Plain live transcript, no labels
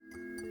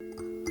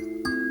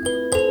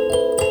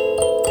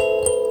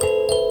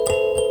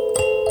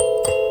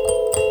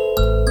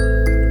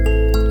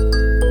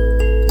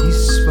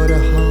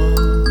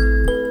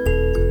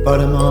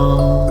Parama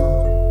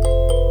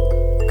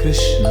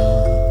Krishna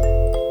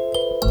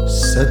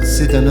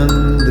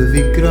Satsidananda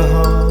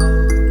Vigraha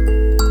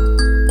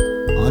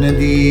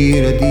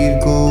Anadira Dir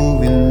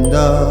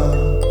Govinda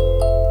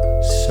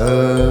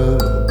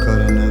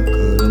Sakarana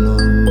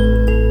Karanam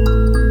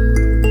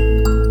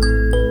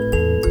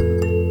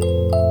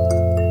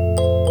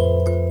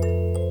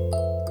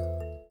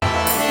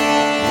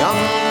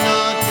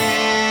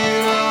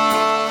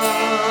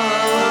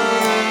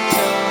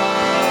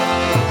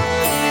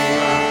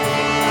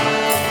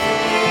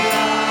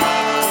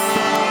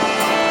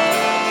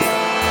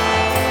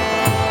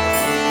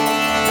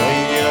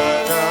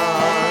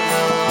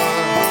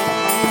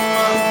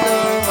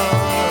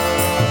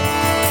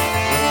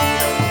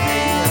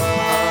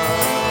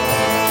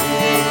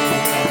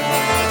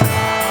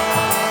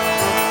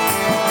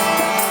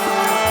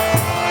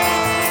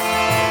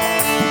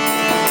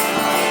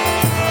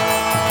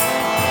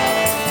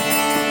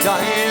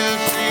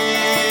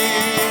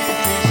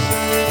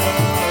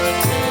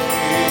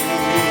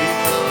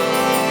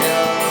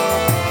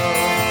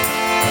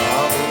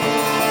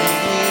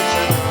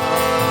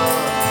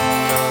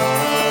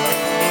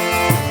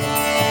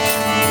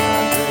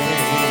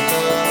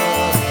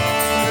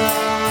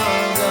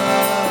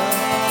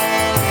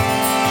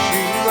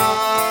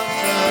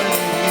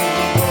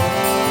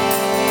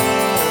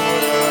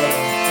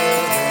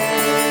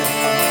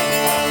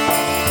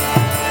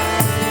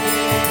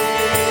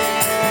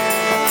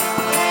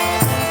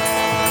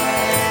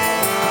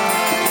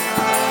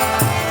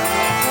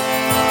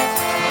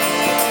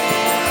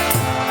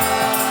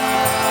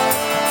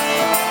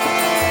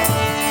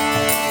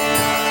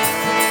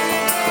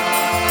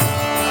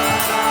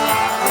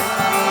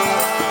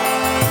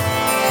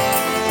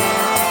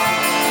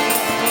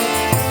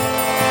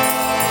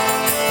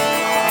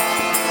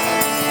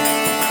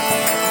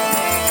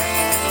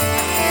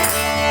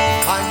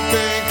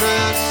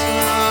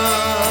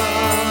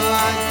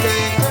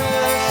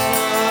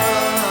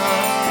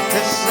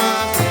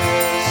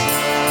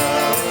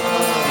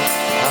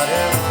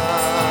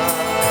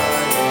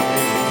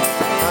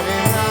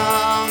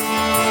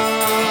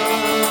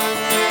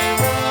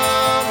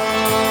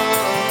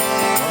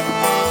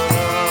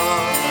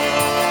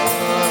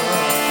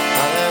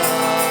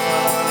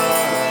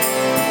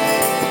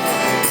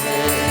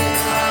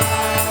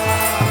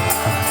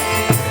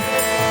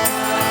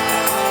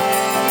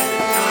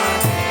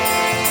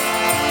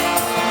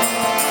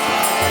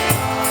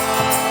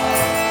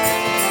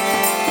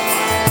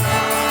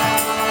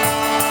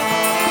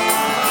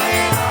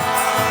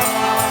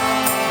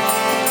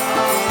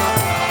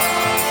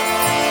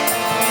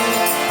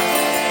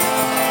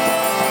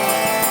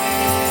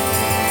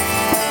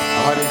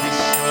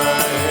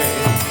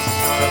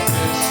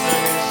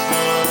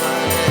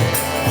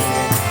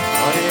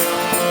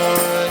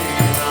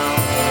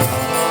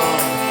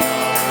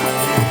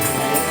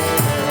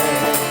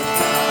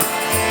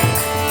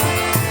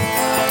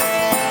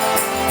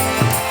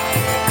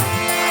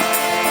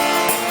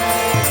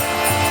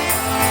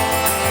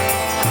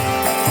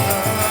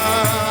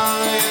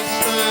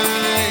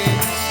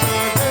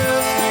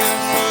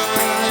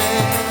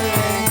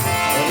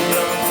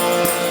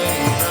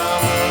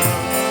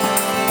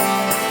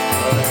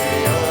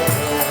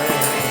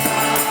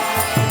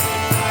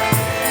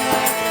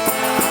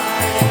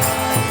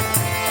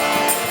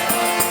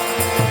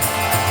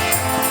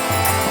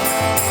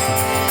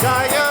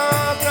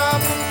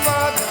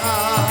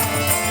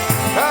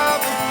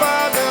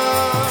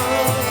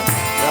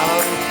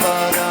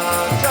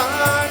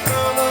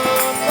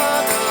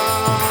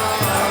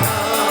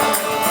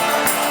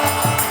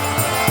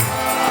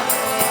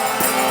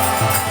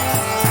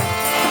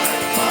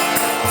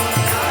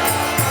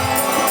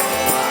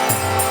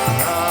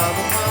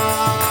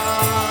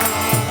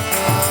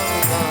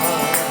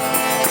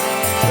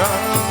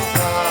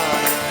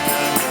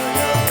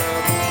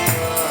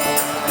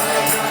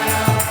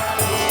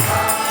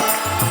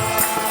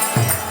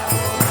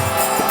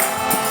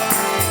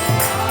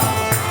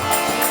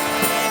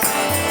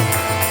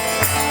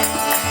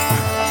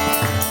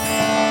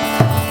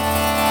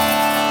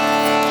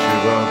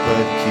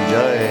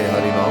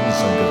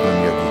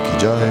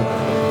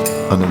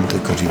Ananta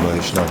Koti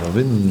Vaishnava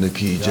Vrinda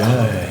Ki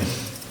Jai.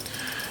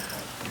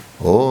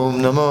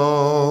 Om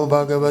Namo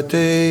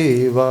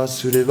Bhagavate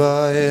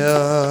Vasudevaya.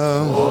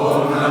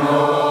 Om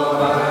Namo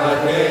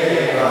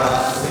Bhagavate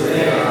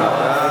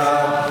Vasudevaya.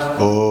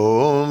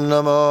 Om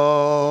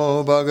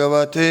Namo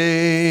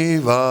Bhagavate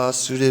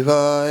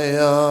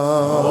Vasudevaya.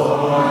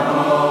 Om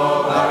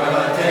Namo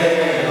Bhagavate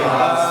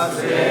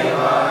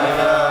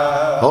Vasudevaya.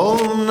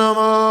 Om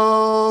Namo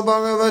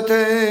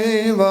Bhagavate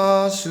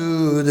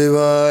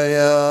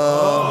Vasudevaya.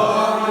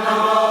 Om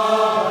Namo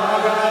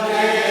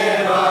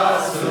Bhagavate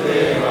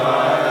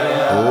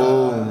Vasudevaya.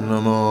 Om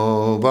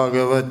Namo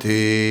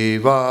Bhagavate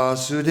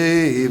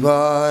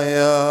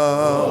Vasudevaya.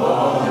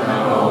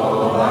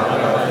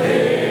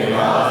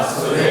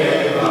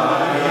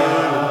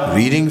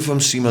 Reading from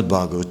Srimad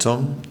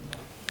Bhagavatam,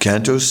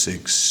 Canto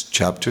 6,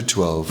 Chapter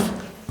 12,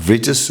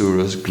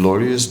 Vritasura's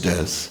Glorious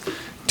Death,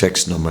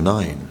 Text number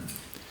 9.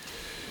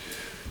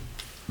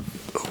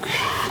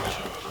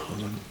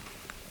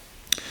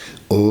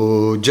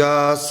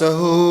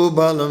 Ojasaho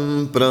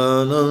balam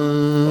pranam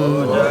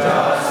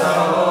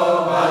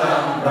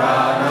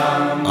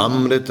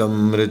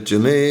Amritam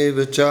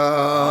mrityumeva cha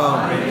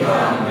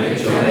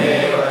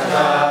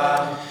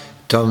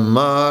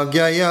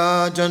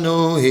Tammagyaya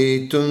jano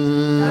hetum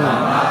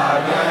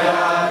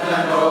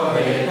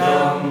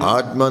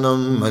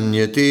Atmanam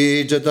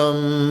manyate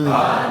jatam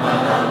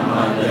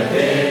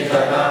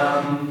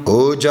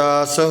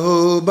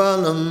Ojasaho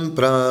balam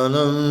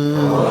pranam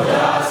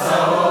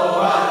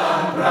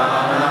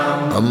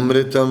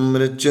Amritam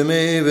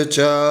mrityumeva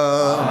cha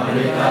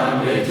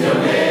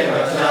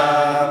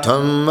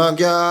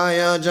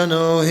Tammagyaya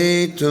jano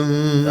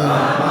hetum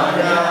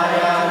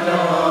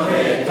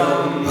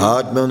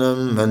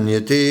Atmanam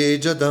manyate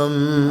jadam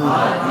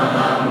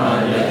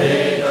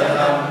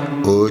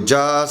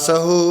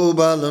Ojasaho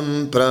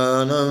balam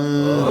pranam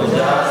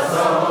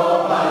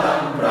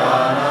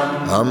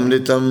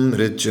Amritam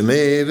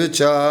mrityumeva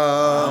cha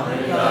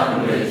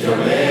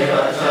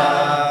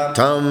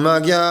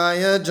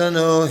Tammagyaya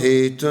jano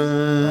hetum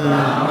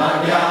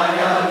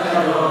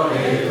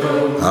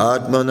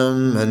Atmanam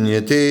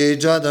manyate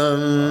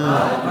jadam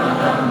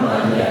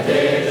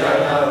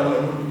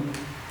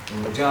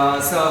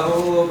Ojasaho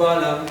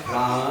balam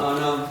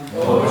pranam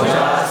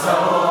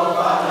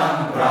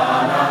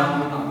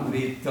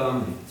Amritam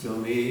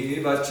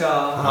mrityumeva cha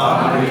Tammagyaya jano hetum Ojasaho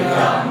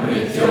balam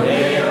pranam Amritam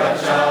mrityumeva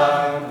cha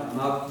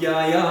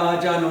Tammagyaya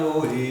jano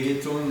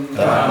hetum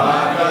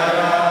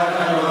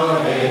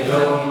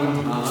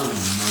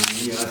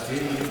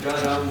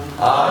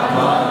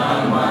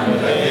Atmanam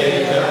manyate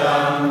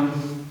jadam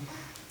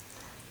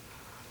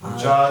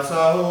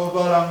Ojasaho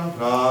balam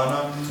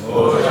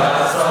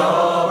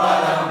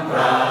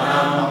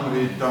pranam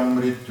Amritam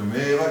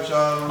mrityumeva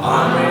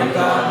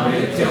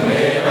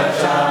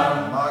cha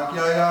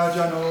Tammagyaya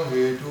jano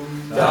hetum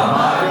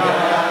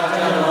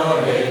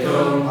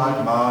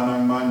Atmanam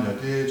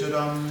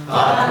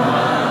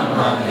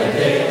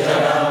manyate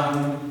jadam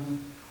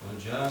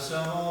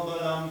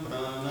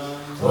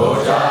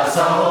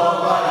Ojasaho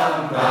balam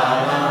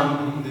pranam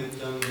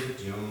Amritam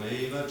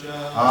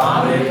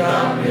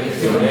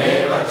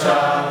mrityumeva cha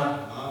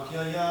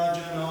Tammagyaya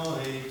jano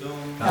hetum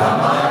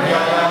Atmanam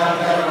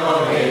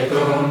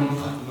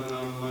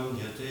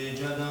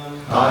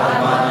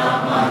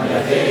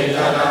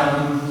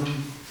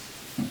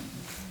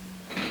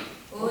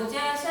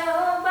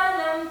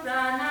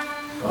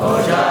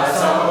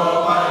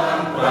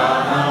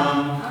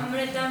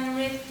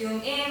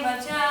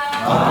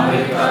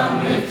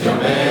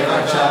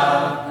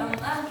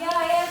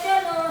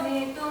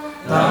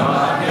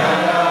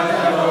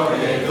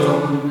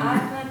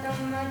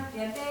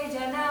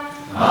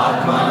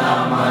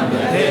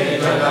manyate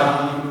jadam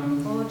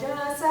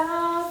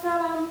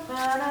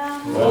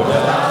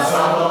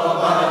Ojasaho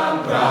balam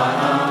pranam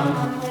Amritam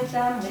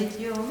mrityumeva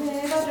cha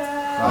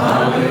Tammagyaya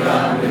jano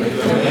hetum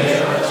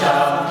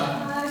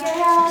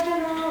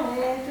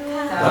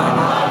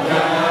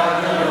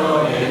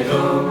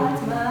Atmanam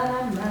manyate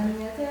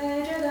jadam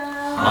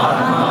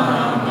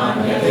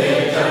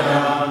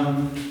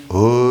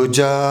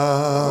Oja,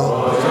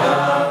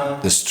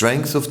 the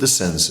strength of the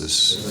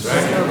senses.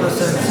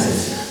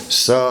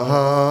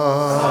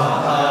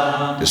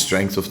 Saha, the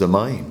strength of the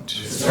mind.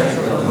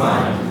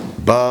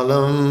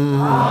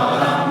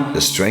 Balam,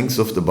 the strength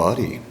of the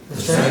body.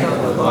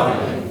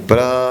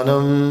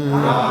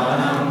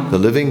 Pranam, the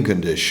living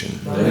condition.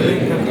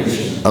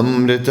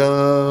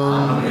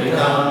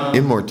 Amrita,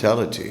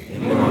 immortality.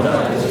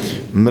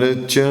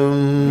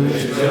 Mrityum,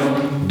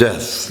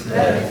 death.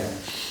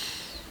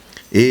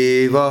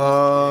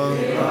 Eva,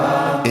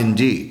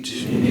 indeed.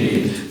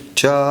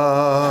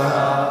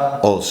 Cha,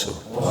 also.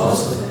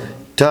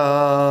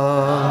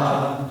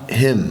 Ta,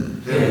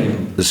 him,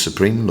 the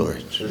Supreme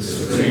Lord.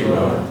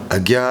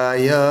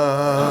 Agyaya,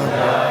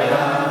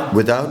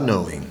 without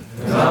knowing.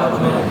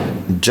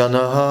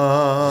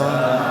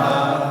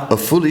 Janaha, a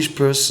foolish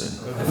person.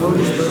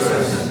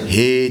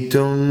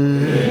 Hetum,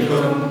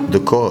 the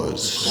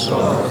cause.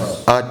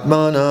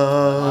 Atmana,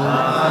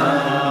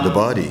 the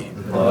body.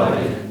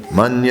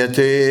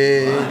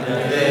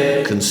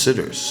 Manyate,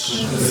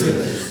 considers.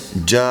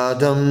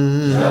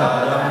 Jadam,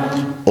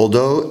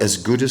 although as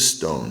good as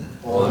stone.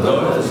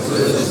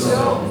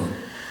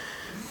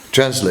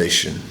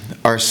 Translation.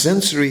 Our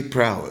sensory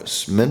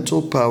prowess,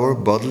 mental power,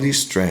 bodily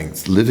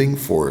strength, living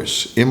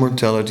force,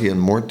 immortality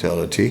and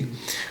mortality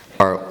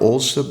are all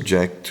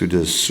subject to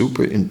the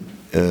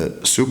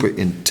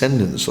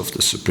superintendence of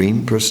the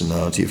Supreme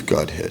Personality of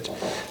Godhead.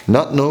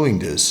 Not knowing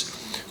this,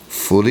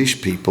 foolish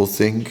people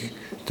think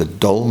the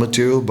dull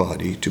material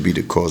body to be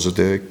the cause of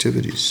their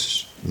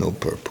activities. No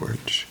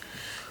purport.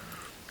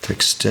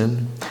 Text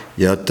 10.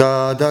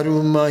 Yata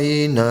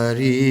darumai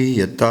nari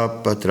yata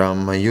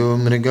patramayo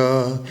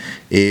mriga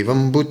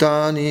evam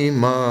bhutani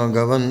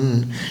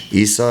magavan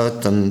isa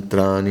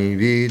tantrani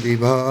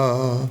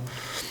vidibha.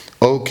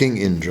 O King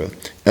Indra,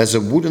 as a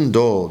wooden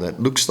doll that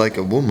looks like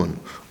a woman,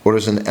 or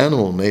as an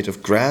animal made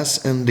of grass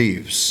and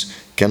leaves,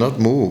 cannot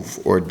move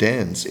or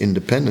dance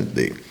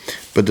independently,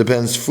 but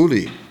depends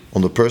fully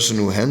on the person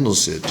who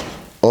handles it,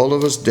 all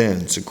of us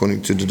dance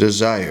according to the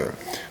desire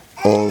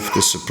of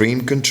the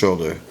Supreme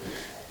Controller,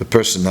 the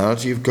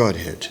personality of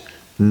Godhead.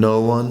 No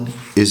one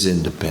is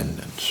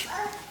independent.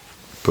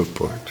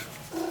 Purport.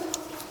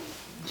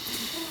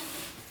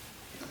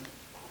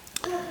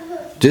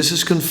 This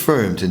is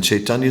confirmed in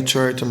Chaitanya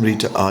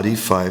Charitamrita Adi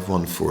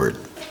 5.1.4.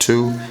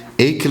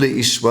 Ekala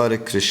Ishvara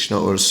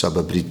Krishna or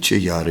Sababritya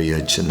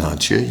Yaraya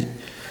Janachya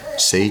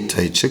Se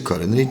Taicha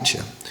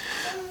Karanritya.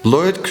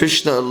 Lord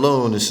Krishna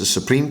alone is the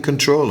supreme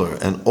controller,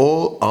 and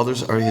all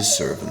others are his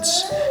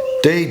servants.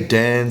 They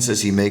dance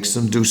as he makes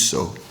them do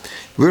so.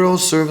 We are all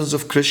servants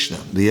of Krishna.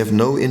 We have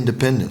no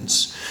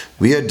independence.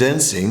 We are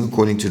dancing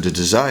according to the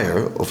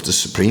desire of the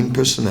Supreme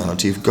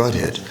Personality of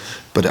Godhead.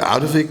 But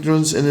out of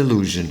ignorance and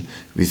illusion,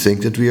 we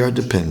think that we are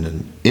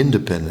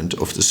independent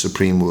of the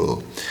Supreme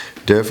Will.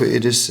 Therefore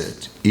it is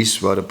said,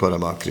 Ishvara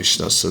Parama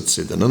Krishna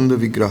Satsidananda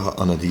Vigraha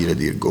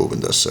Anadiradir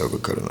Govinda Sarva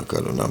Karana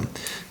Karanam.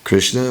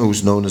 Krishna, who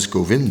is known as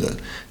Govinda,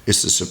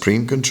 is the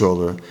Supreme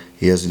Controller.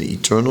 He has an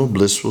eternal,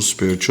 blissful,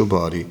 spiritual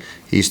body.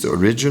 He is the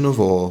origin of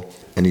all,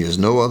 and he has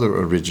no other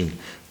origin,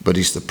 but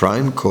he is the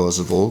prime cause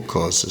of all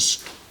causes.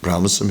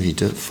 Brahma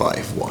Samhita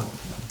 5.1.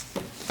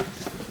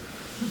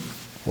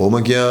 Om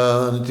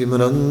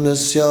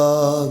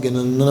Jnanatimarandasya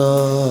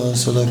Gnanana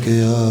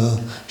Salakaya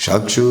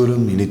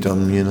Shakshuram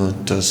Militam Yena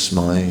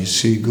Tasmai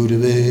Sri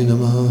Gurave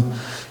Namaha.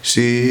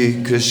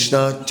 Sri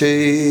Krishna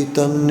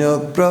Chaitanya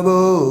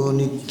Prabhu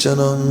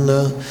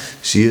Nityananda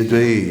Sri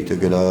Advaita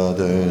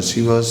Gadadhar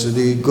Sri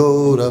Vasudhi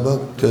Gaura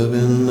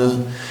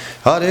Bhaktavinda.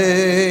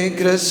 Hare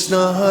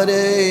Krishna,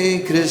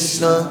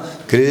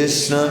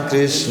 Krishna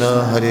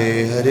Krishna,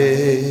 Hare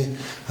Hare,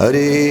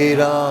 Hare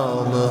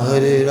Rama,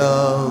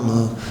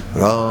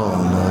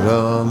 Rama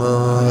Rama,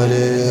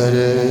 Hare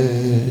Hare.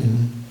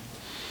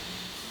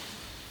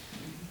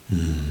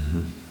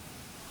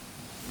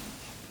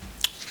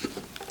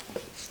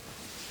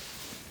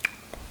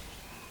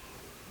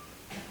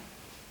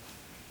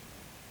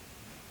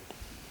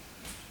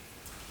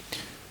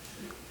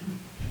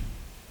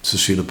 So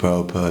Srila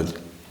Prabhupada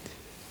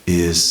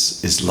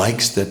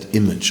likes that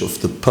image of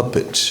the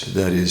puppet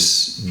that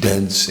is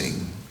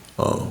dancing.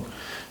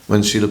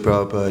 When Srila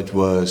Prabhupada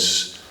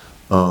was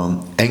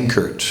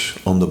anchored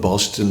on the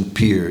Boston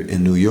Pier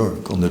in New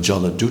York, on the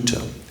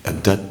Jaladuta,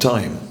 at that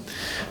time,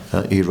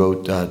 he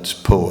wrote that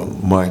poem,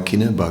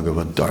 Markina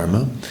Bhagavad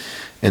Dharma,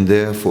 and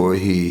therefore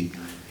he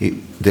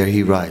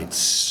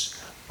writes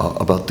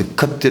about the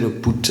Kattira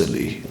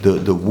Putali,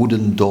 the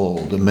wooden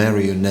doll, the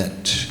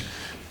marionette.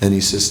 And he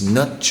says,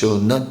 Nacho,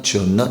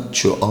 Nacho,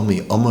 Nacho,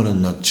 Ami, Amara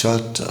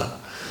Nachata.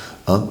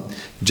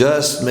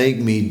 Just make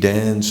me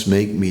dance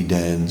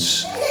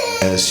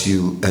as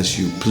you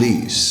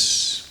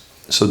please.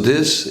 So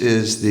this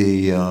is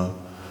the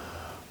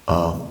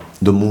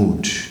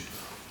mood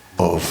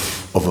of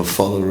a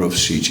follower of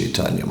Sri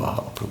Chaitanya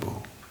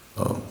Mahaprabhu.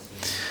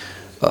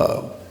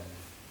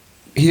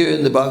 Here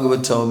in the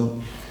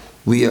Bhagavatam,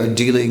 we are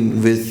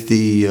dealing with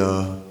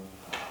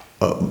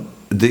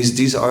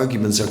these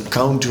arguments are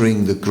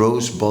countering the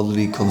gross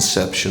bodily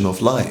conception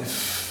of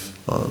life.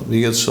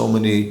 We get so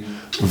many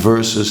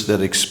verses that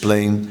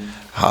explain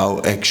how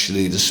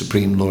actually the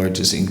Supreme Lord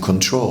is in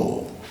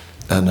control,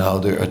 and how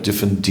there are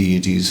different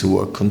deities who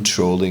are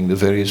controlling the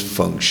various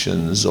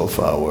functions of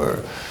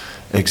our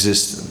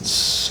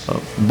existence.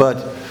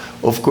 But,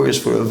 of course,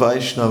 for a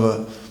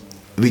Vaishnava,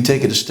 we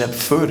take it a step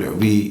further.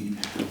 We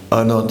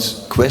are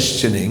not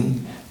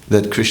questioning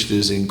that Krishna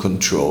is in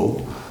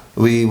control.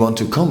 We want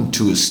to come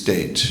to a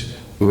state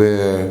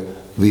where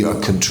we are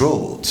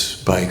controlled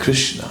by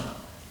Krishna.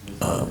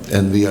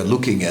 And we are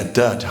looking at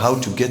that, how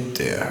to get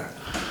there.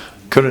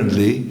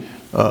 Currently,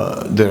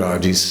 there are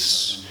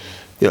these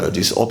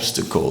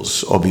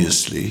obstacles,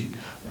 obviously,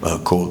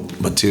 called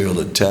material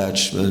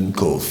attachment,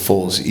 called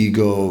false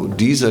ego.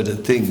 These are the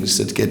things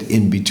that get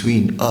in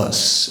between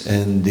us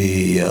and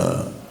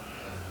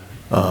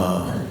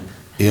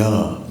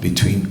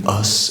between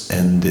us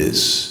and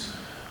this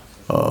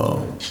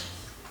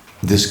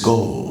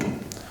goal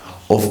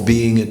of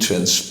being a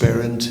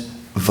transparent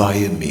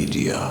via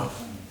media.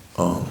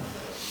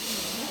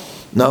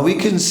 Now we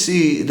can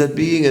see that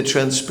being a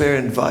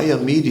transparent via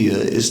media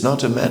is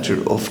not a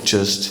matter of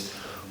just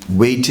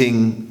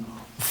waiting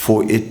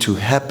for it to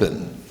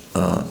happen,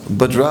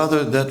 but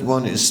rather that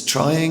one is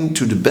trying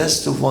to the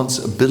best of one's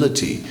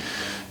ability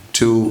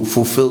to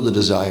fulfill the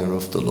desire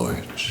of the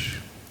Lord.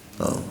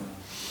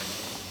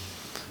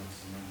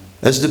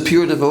 As the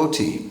pure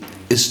devotee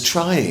is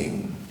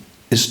trying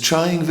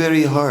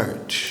very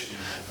hard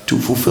to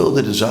fulfill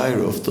the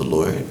desire of the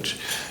Lord,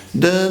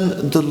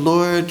 then the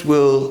Lord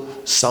will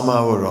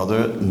somehow or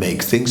other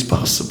make things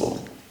possible.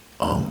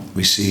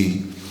 We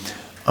see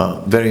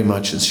very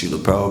much in Srila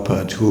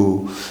Prabhupada,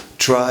 who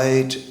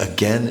tried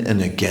again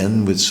and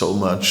again with so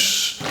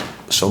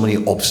many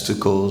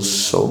obstacles,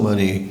 so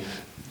many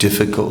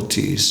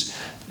difficulties,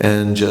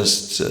 and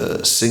just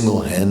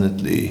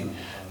single-handedly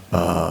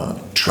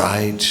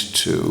tried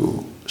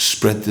to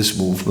spread this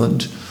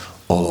movement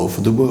all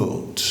over the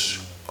world.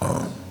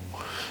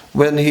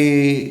 When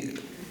he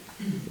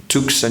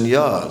took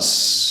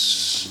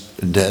sannyas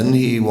then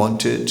he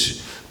wanted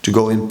to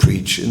go and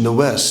preach in the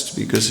West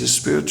because his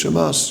spiritual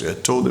master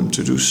had told him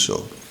to do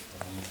so.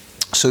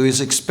 So he's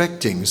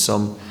expecting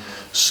some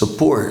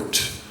support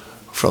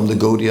from the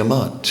Gaudiya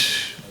Math,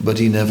 but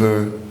he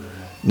never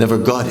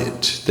got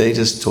it. They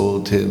just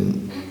told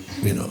him,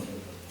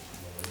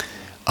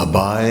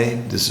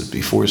 Abai, this is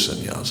before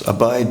sannyas,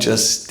 Abai,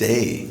 just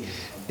stay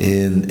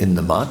in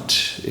the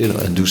mat,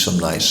 and do some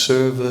nice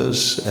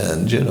service,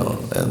 and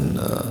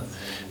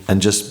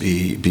just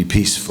be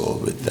peaceful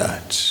with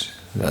that.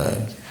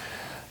 Right?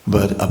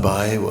 But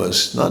Abai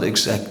was not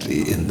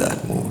exactly in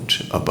that mood.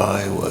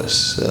 Abai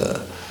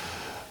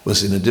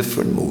was in a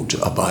different mood.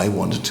 Abai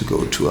wanted to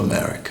go to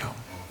America.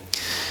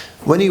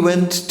 When he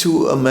went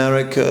to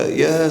America,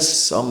 yes,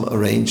 some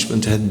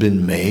arrangement had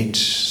been made.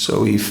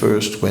 So he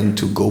first went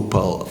to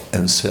Gopal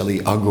and Sally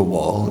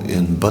Agarwal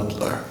in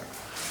Butler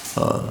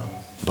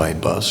by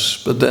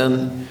bus. But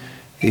then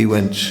he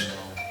went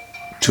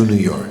to New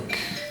York.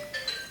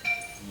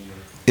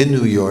 In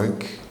New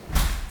York,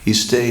 he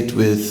stayed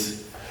with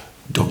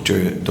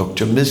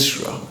Dr.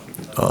 Misra.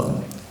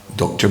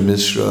 Dr.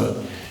 Misra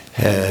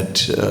had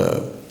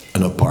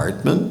an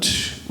apartment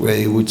where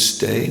he would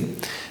stay.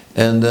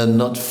 And then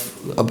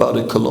about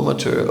a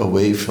kilometer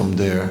away from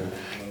there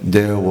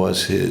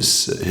was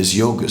his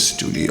yoga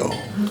studio.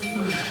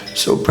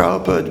 So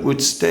Prabhupada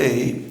would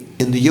stay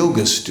in the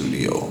yoga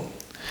studio,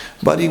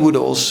 but he would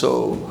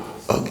also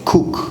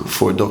cook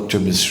for Dr.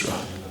 Misra.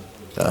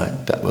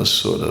 That was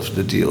sort of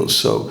the deal.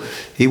 So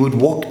he would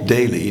walk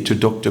daily to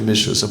Dr.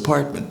 Misra's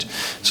apartment.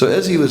 So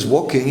as he was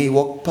walking, he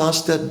walked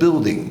past that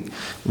building,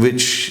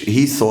 which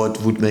he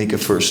thought would make a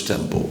first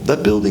temple.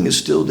 That building is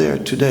still there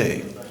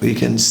today. We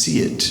can see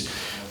it.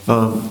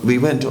 We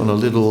went on a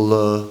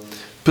little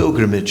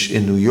pilgrimage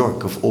in New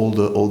York of all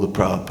the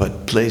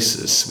Prabhupada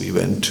places. We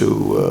went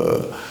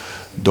to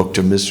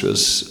Dr.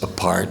 Misra's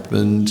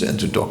apartment and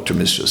to Dr.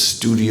 Misra's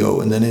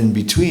studio, and then in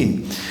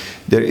between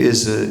there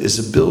is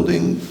a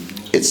building.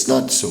 It's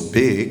not so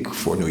big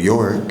for New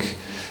York.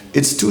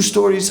 It's 2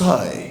 stories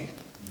high,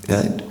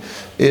 right?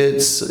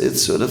 It's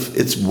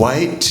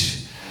white,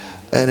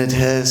 and it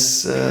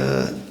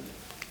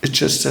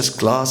just has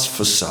glass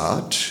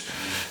facade.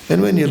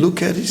 And when you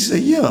look at it, you say,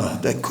 yeah,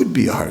 that could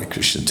be a Hare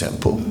Krishna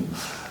temple.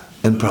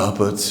 And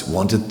Prabhupada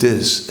wanted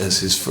this as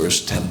his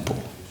first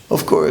temple.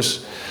 Of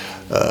course,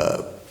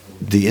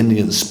 the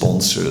Indian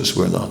sponsors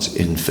were not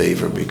in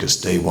favor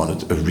because they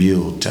wanted a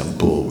real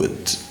temple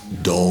with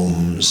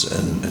domes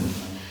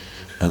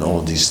and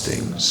all these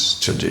things,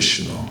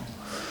 traditional.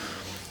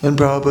 And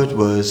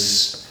Prabhupada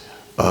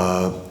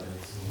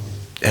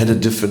had a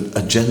different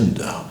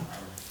agenda.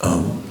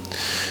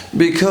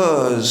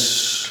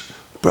 Because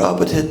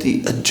Prabhupada had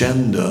the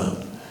agenda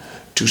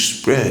to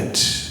spread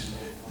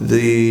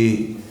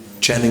the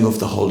chanting of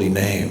the holy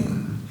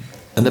name.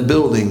 And the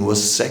building was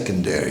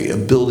secondary. A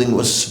building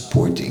was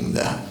supporting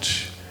that.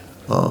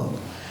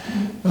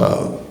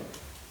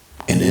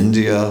 In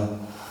India,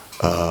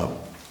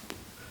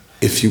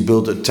 if you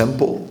build a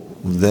temple,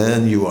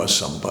 then you are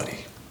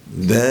somebody.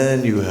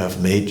 Then you have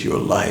made your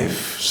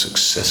life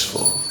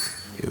successful.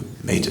 You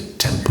made a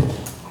temple.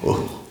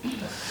 Oh.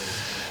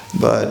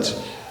 But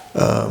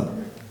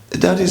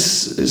that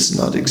is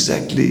not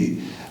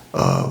exactly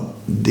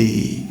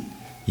the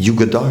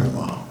Yuga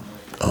Dharma.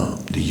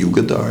 The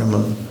Yuga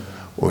Dharma,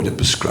 or the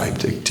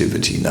prescribed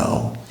activity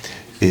now,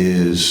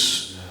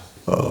 is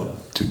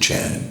to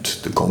chant,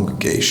 the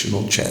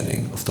congregational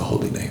chanting of the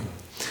holy name.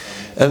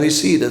 And we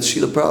see that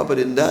Srila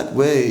Prabhupada in that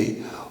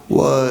way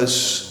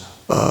was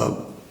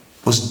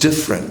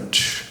different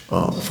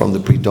from the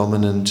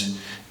predominant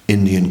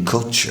Indian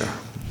culture.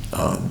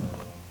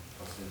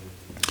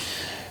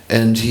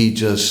 And he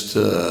just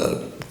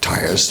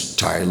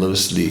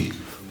tirelessly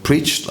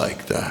preached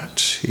like that.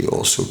 He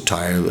also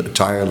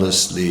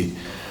tirelessly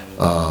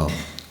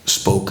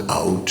spoke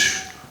out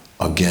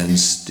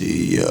against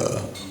the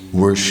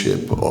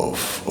worship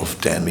of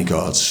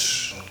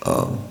demigods,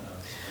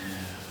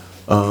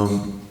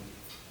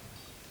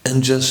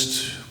 and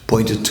just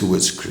pointed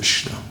towards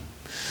Krishna.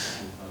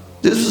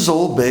 This was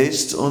all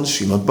based on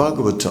Srimad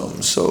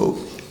Bhagavatam. So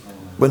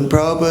when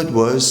Prabhupada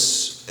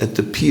was at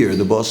the pier,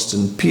 the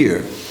Boston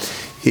Pier,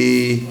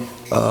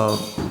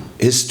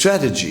 his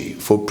strategy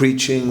for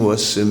preaching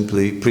was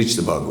simply preach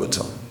the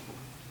Bhagavatam.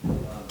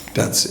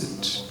 That's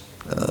it.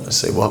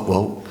 Say,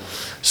 well,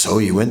 so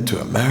he went to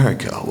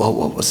America. Well,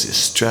 what was his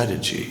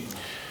strategy?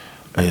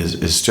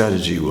 His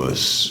strategy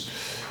was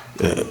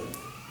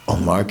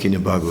on marking the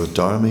Bhagavad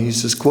Dharma,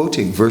 he's just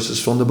quoting verses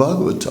from the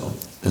Bhagavatam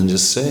and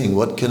just saying,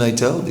 what can I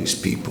tell these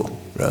people,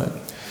 right?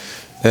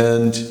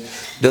 And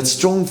that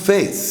strong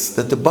faith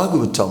that the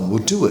Bhagavatam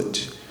would do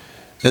it.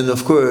 And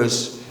of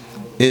course,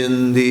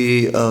 in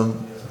the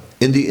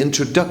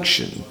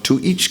introduction to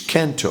each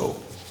canto,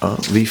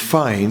 we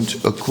find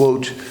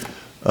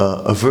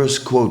a verse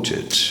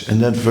quoted,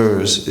 and that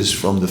verse is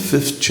from the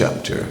 5th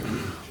chapter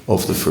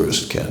of the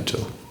 1st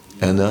canto.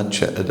 And that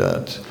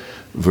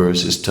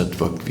verse is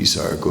Tadvak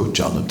Visargo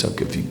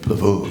Janataka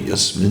Viplavo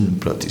Yasmin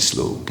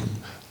Pratislokam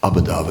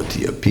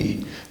abadavati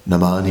api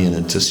namani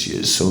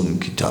anatasya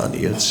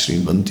sonkitani yat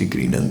srimanti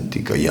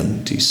grinanti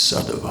gayanti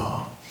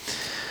sadava.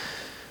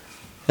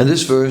 And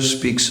this verse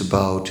speaks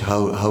about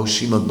how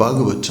Srimad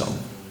Bhagavatam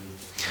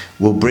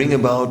will bring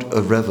about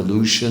a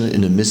revolution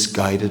in a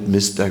misguided,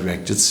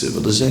 misdirected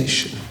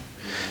civilization.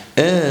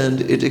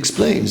 And it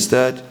explains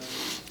that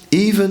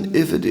even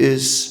if it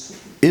is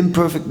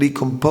imperfectly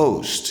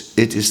composed,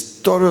 it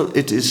is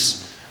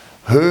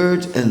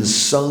heard and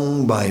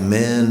sung by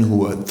men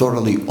who are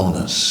thoroughly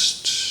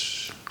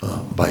honest,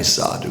 by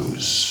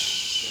sadhus.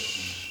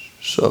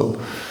 So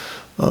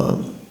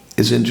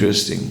it's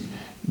interesting,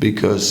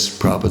 because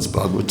Prabhupada's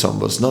Bhagavatam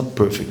was not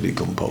perfectly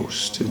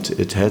composed.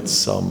 It had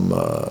some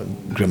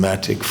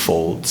grammatic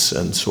faults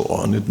and so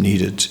on. It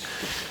needed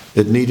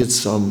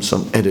some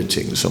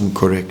editing, some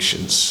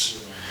corrections,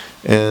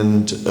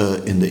 and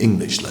in the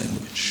English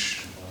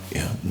language,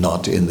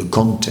 not in the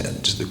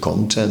content. The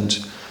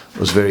content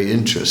was very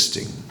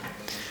interesting,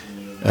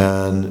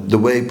 and the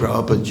way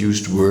Prabhupada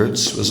used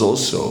words was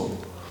also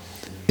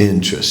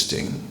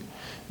interesting,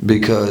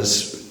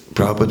 because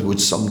Prabhupada would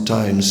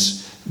sometimes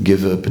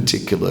give a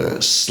particular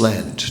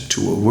slant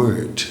to a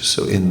word.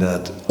 So in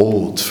that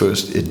old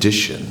first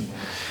edition,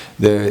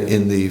 there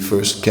in the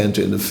first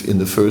canto, in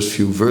the first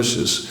few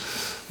verses,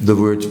 the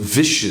word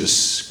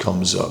vicious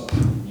comes up.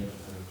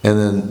 And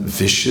then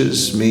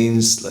vicious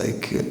means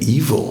like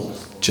evil,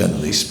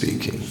 generally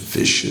speaking.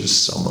 Vicious,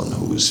 someone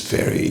who is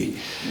very,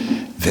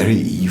 very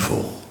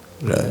evil,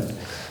 right?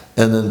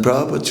 And then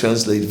Prabhupada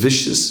translates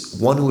vicious,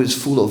 one who is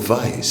full of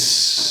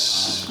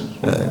vice,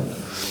 right?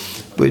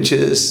 Which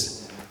is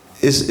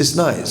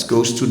nice,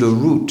 goes to the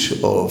root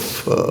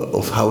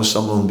of how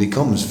someone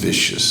becomes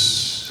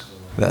vicious,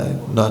 right?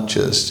 Not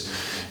just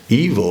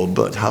evil,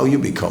 but how you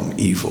become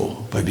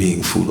evil, by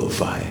being full of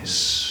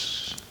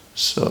vice.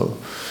 So,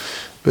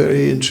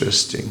 very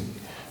interesting.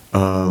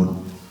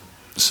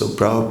 So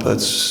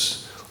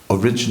Prabhupada's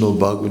original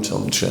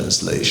Bhagavatam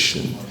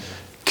translation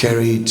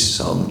carried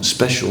some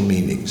special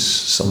meanings,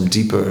 some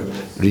deeper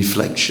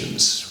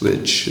reflections,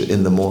 which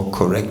in the more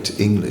correct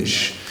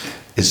English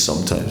is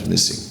sometimes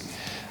missing.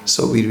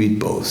 So we read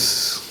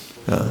both.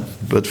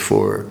 But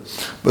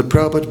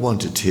Prabhupada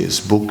wanted his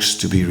books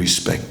to be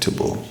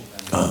respectable,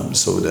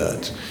 so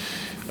that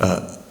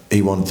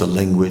he wanted the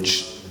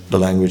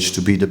language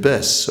to be the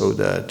best, so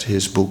that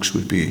his books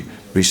would be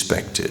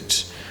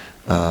respected.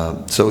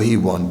 So he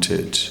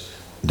wanted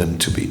them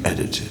to be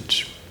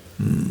edited.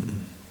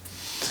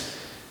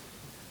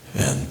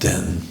 And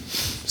then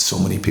so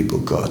many people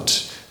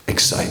got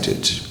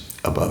excited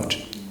about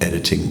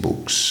editing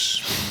books.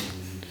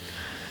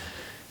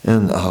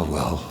 And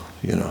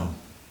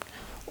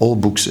all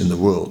books in the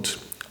world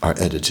are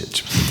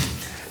edited.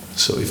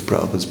 So if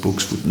Prabhupada's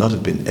books would not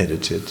have been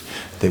edited,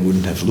 they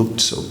wouldn't have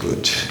looked so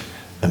good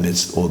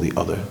amidst all the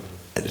other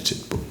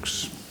edited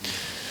books.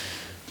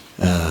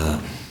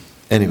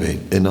 Anyway,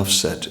 enough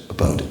said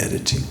about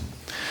editing.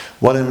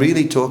 What I'm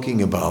really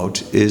talking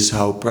about is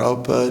how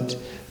Prabhupada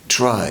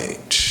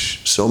tried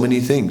so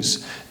many things.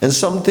 And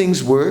some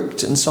things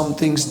worked and some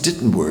things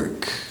didn't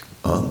work.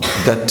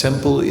 That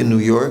temple in New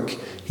York,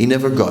 he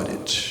never got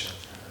it.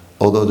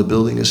 Although the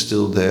building is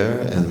still there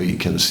and we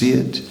can see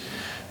it,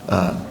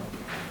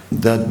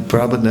 that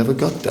Prabhupada never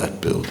got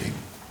that building.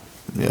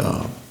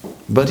 Yeah.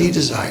 But he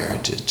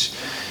desired it.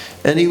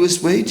 And he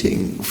was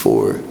waiting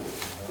for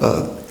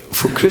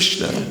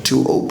Krishna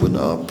to open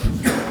up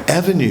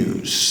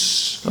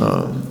avenues.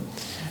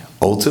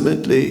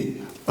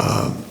 Ultimately,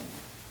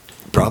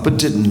 Prabhupada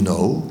didn't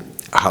know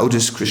how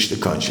this Krishna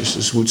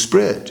consciousness would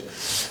spread.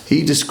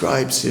 He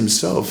describes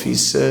himself, he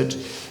said,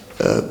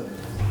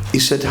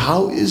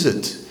 how is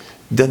it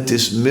that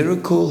this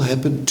miracle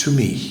happened to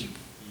me?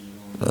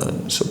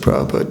 So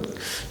Prabhupada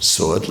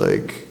saw it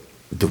like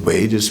the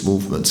way this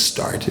movement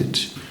started,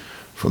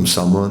 from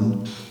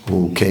someone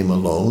who came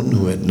alone,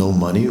 who had no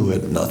money, who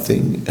had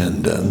nothing,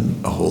 and then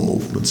a whole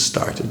movement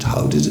started.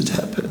 How did it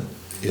happen?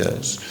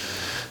 Yes,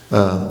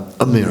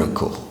 a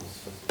miracle.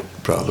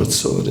 Prabhupada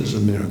saw it as a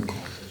miracle.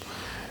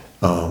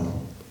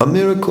 A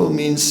miracle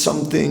means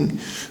something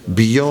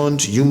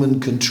beyond human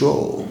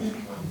control.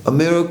 A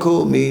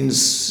miracle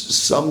means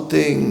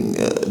something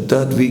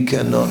that we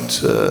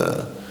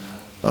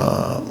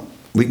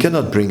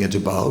cannot bring it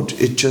about.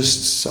 It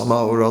just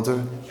somehow or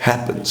other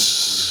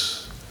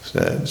happens.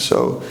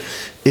 So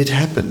it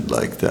happened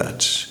like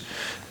that.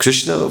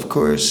 Krishna, of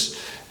course,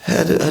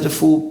 had a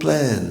full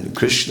plan.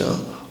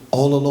 Krishna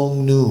all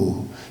along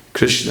knew.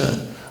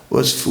 Krishna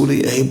was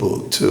fully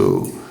able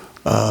to.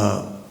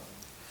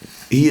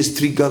 He is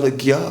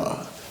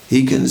Trigalagya.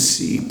 He can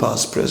see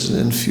past, present,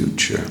 and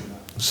future.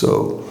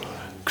 So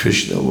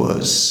Krishna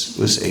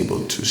was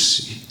able to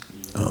see.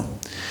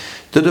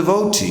 The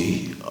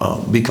devotee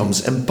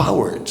becomes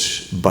empowered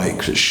by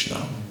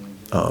Krishna.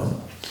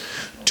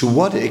 To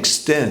what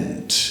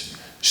extent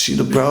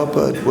Srila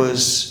Prabhupada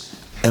was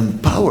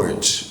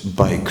empowered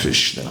by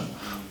Krishna,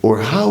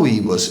 or how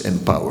he was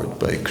empowered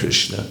by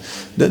Krishna,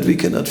 that we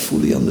cannot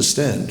fully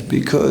understand,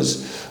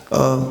 because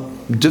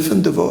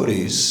different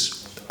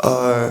devotees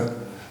are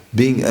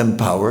being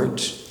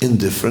empowered in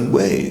different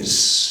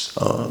ways.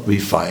 We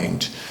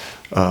find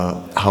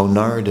how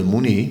Narada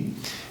Muni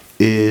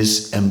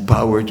is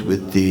empowered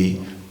with the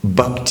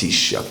Bhakti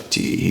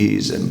Shakti.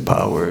 He's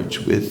empowered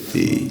with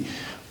the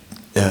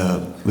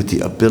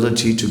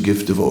ability to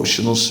give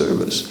devotional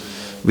service.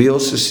 We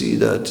also see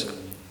that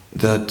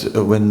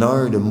when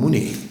Narada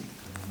Muni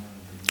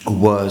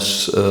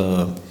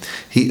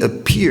he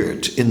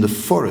appeared in the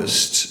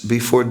forest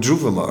before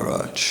Dhruva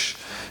Maharaj,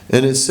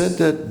 and it said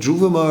that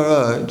Dhruva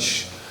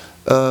Maharaj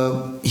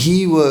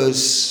he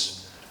was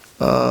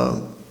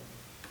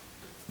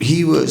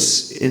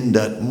in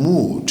that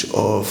mood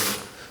of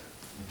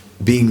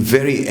being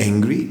very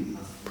angry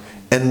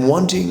and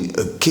wanting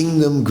a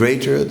kingdom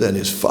greater than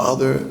his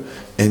father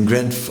and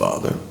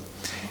grandfather.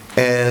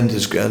 And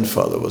his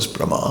grandfather was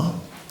Brahma,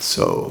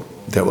 so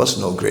there was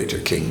no greater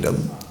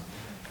kingdom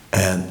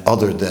and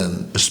other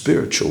than a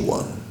spiritual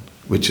one,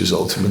 which is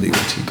ultimately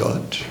what he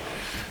got.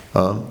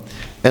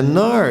 And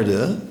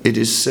Narada, it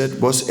is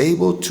said, was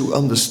able to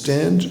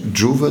understand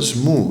Dhruva's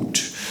mood.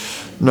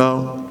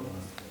 Now,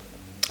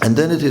 and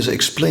then it is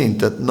explained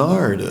that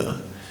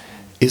Narada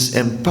is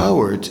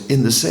empowered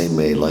in the same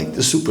way like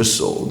the super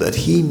soul, that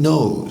he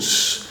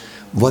knows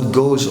what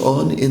goes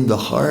on in the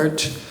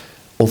heart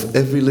of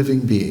every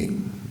living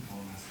being.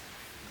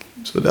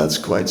 So that's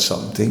quite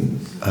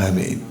something. I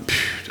mean,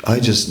 I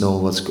just know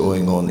what's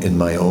going on in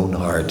my own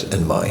heart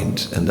and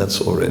mind, and that's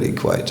already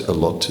quite a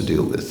lot to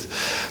deal with.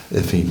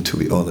 I mean, to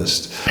be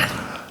honest,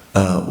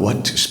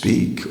 what to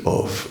speak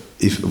of?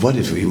 What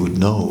if we would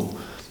know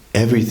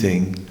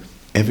everything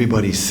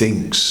everybody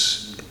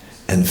thinks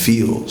and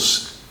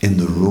feels in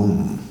the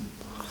room?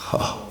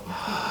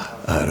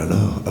 I don't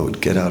know. I would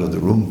get out of the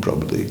room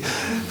probably.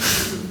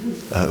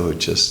 I would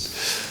just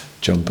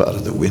jump out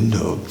of the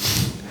window,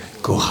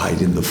 go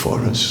hide in the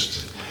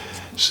forest.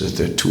 So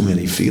there are too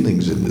many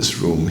feelings in this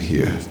room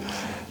here,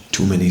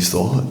 too many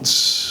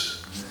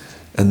thoughts.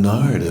 And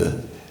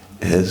Narada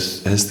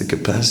has the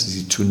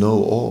capacity to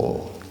know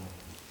all.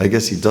 I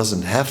guess he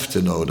doesn't have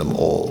to know them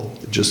all,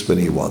 just when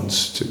he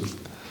wants to.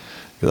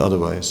 But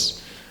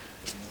otherwise.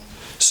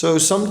 So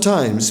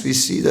sometimes we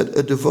see that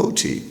a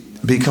devotee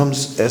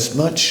becomes as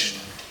much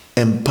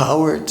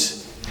empowered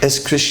as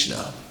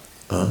Krishna.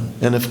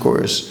 And of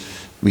course,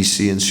 we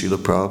see in Srila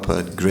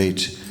Prabhupada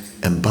great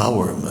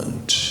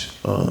empowerment.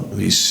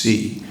 We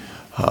see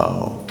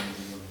how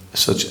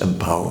such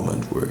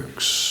empowerment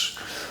works.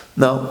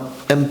 Now,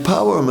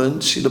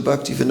 empowerment, Srila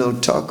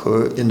Bhaktivinoda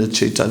Thakur in the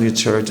Chaitanya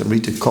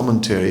Charitamrita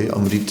commentary,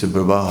 Amrita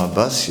Pravaha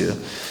Bhasya,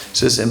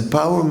 says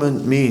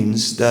empowerment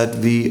means that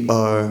we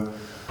are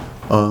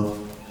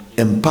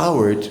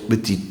empowered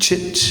with the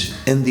Chit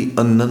and the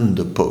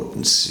Ananda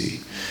potency.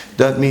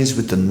 That means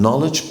with the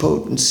knowledge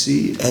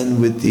potency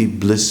and with the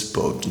bliss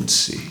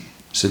potency.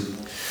 So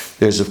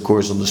there's, of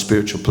course, on the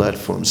spiritual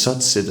platform, Sat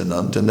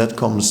Siddhanand, and that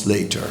comes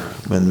later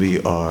when we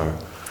are,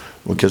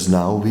 because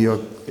now we are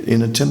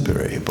in a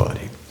temporary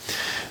body.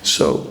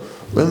 So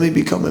when we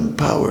become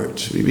empowered,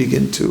 we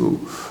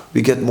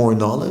get more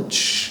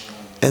knowledge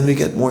and we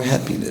get more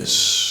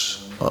happiness.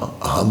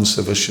 Aham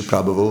savasya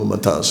prabhavo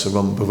mata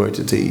savam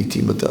pavartate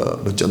iti mata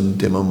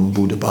bhajantemam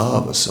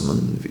buddhabhava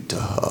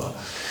samanvitaha.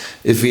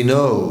 If we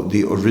know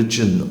the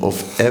origin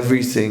of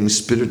everything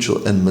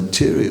spiritual and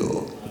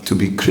material to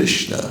be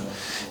Krishna,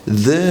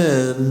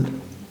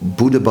 then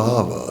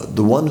Buddhabhava,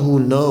 the one who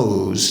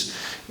knows,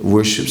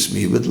 worships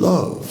me with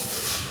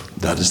love.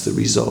 That is the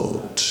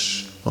result.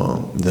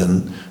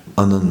 Then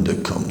Ananda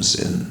comes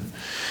in.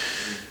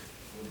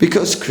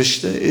 Because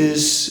Krishna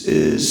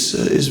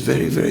is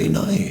very, very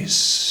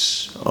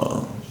nice.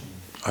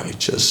 I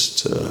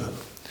just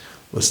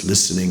was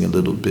listening a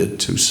little bit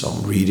to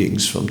some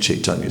readings from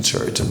Chaitanya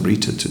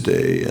Charitamrita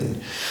today, and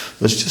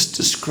was just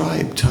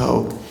described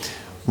how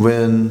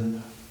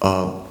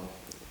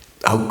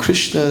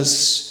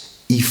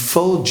Krishna's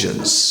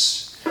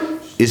effulgence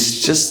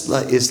is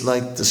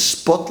like the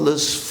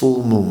spotless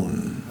full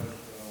moon.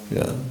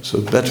 Yeah,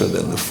 so better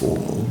than the full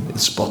moon.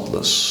 It's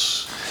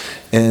spotless.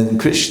 And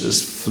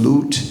Krishna's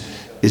flute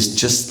is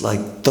just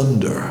like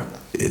thunder,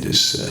 it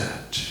is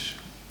said.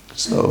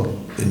 So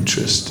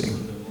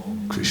interesting.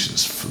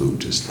 Krishna's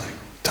flute is like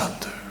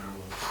thunder.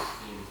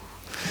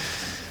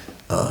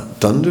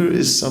 Thunder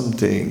is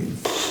something,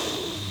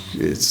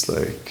 it's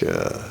like,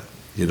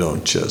 you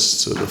don't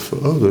just sort of,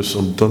 oh, there's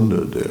some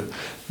thunder there.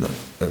 No,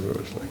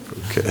 everyone's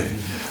like, okay,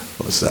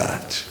 what's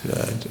that?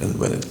 Right? And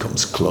when it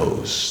comes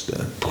close,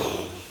 then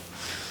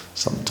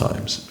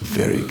sometimes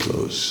very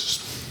close,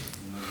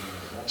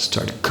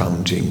 start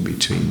counting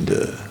between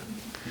the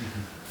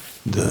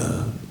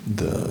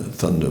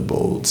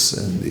thunderbolts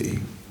and the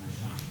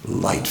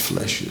light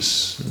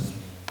flashes.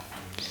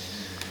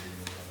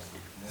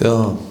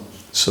 Yeah,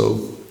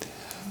 so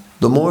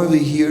the more we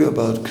hear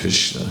about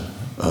Krishna,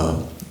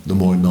 the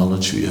more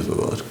knowledge we have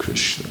about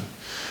Krishna,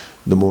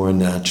 the more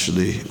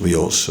naturally we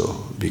also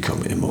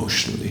become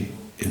emotionally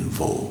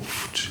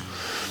involved.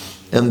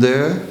 And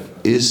there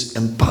is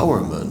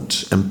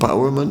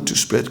empowerment to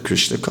spread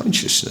Krishna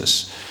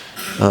consciousness.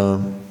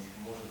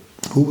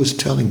 Who was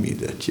telling me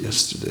that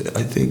yesterday?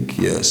 I think,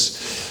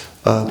 yes.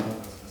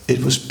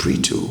 It was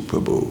Prithu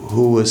Prabhu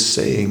who was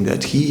saying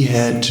that he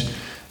had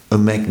a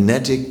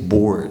magnetic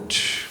board,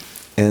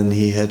 and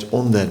he had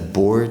on that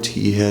board,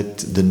 he had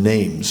the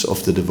names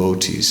of the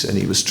devotees, and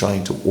he was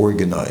trying to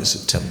organize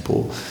a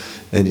temple,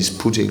 and he's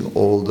putting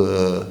all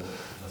the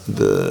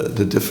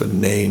different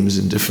names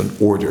in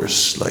different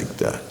orders like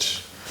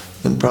that.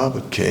 And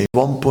Prabhupada came. At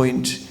one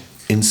point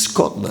in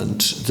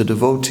Scotland, the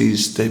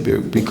devotees, they were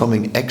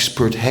becoming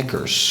expert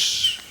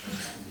hackers.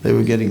 They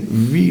were getting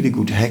really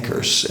good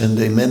hackers, and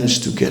they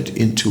managed to get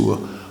into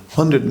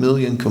 100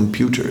 million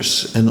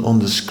computers, and on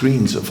the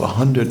screens of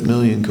 100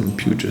 million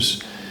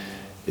computers,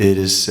 it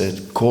is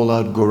said, call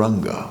out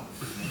Gauranga,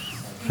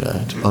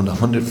 right, on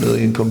 100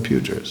 million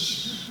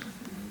computers.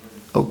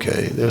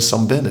 Okay, there's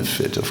some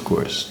benefit, of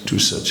course, to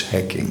such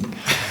hacking,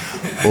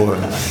 or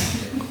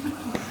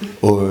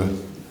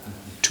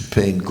to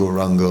paint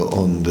Gauranga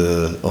on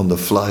the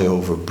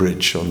flyover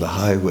bridge on the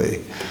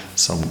highway,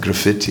 some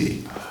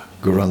graffiti,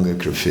 Gauranga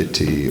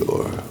graffiti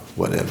or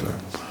whatever.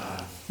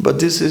 But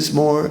this is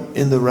more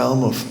in the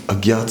realm of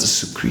Agyata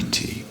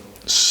Sukriti,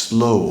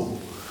 slow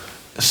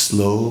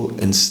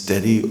and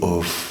steady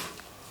of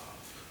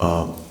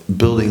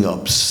building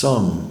up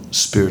some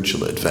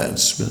spiritual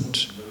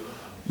advancement,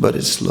 but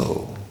it's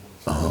slow.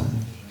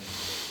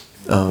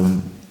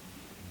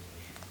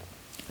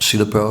 Srila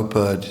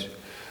Prabhupada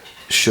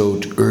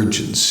showed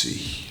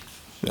urgency,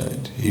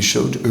 right? He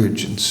showed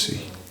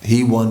urgency.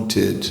 He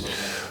wanted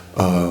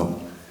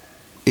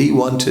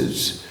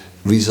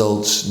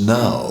results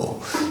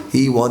now.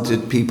 He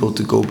wanted people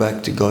to go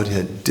back to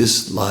Godhead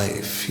this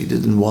life. He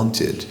didn't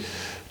want it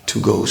to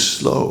go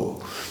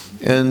slow.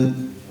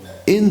 And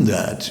in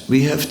that,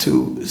 we have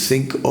to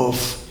think of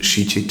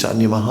Sri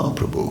Chaitanya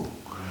Mahaprabhu.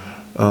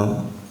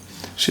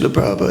 Srila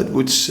Prabhupada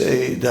would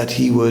say that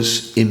he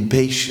was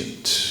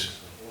impatient.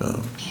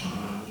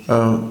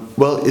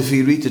 Well, if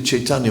we read the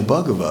Chaitanya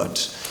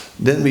Bhagavat,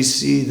 then we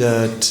see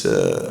that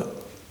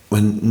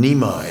when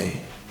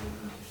Nimai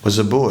was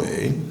a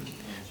boy,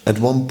 at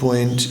one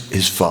point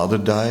his father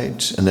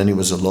died, and then he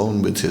was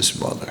alone with his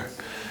mother.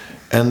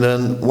 And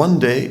then one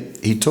day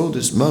he told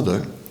his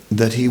mother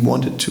that he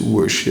wanted to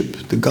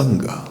worship the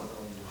Ganga,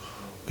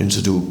 and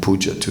to do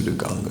puja to the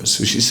Ganga.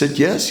 So she said,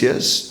 yes,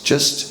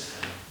 just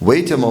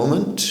wait a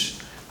moment,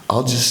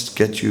 I'll just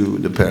get you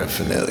the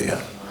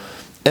paraphernalia.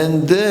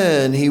 And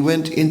then he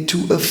went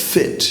into a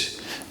fit.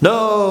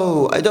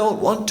 No, I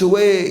don't want to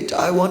wait,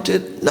 I want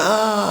it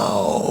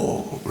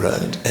now,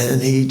 right?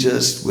 And he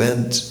just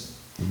went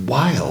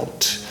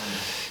wild.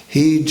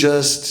 He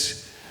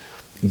just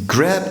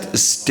grabbed a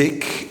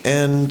stick,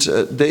 and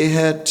they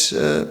had,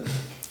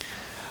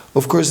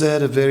 of course, they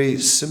had a very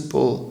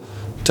simple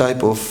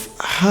type of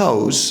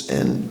house,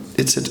 and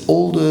it said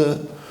all the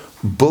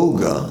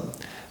boga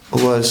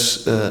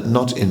was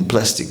not in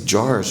plastic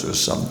jars or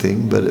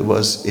something, but it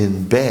was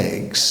in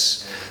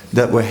bags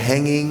that were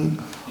hanging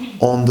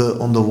on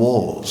the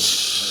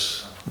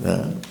walls,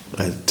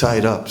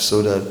 tied up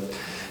so that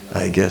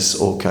I guess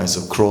all kinds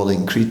of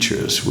crawling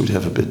creatures would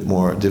have a bit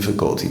more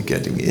difficulty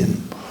getting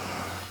in.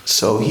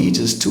 So he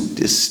just took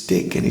this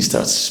stick and he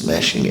starts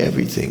smashing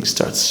everything,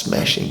 starts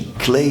smashing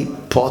clay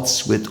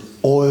pots with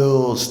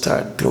oil,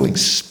 start throwing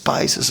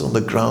spices on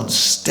the ground,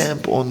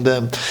 stamp on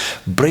them,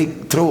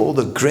 throw all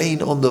the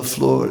grain on the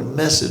floor,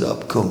 mess it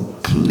up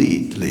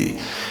completely.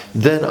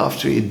 Then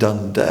after he'd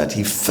done that,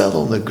 he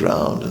fell on the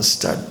ground and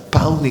started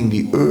pounding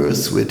the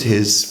earth with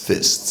his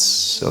fists.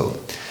 So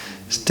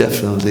it's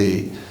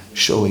definitely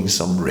showing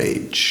some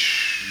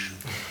rage.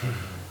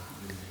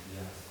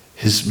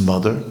 His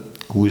mother,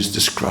 who is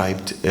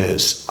described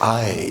as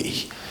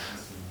I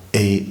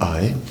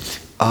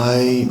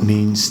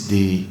means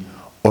the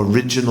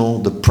original,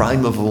 the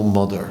primeval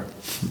mother,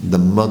 the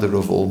mother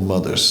of all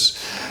mothers.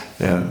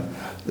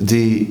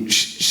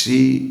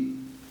 She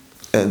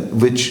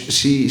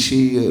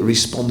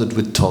responded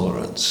with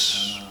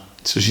tolerance.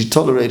 So she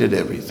tolerated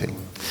everything.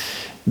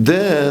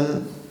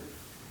 Then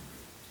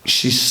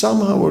she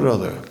somehow or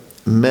other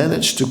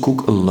managed to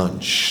cook a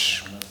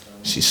lunch.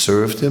 She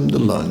served him the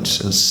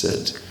lunch and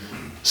said,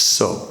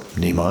 so,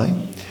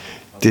 Nimai,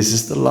 this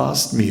is the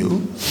last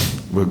meal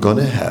we're going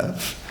to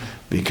have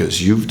because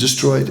you've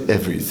destroyed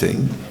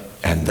everything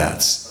and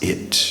that's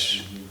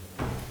it.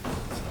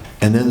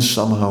 And then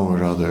somehow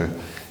or other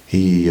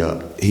he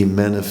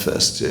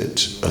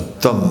manifested a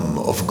thumb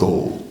of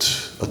gold.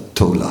 A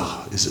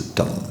tola is a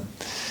thumb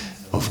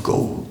of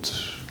gold.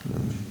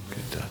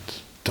 Get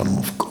that thumb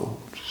of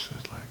gold. So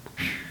it's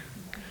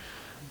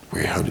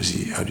like, how does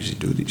he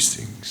do these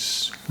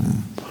things?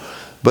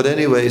 But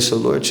anyway, so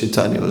Lord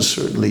Chaitanya was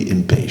certainly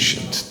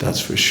impatient, that's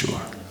for sure.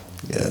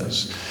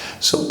 Yes.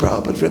 So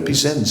Prabhupada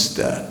represents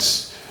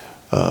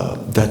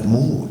that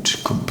mood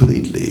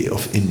completely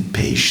of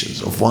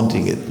impatience, of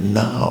wanting it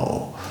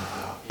now,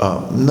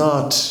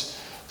 not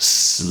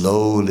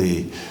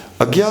slowly.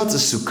 Agyata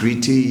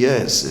Sukriti,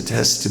 yes, it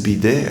has to be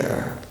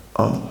there.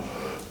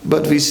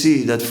 But we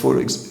see that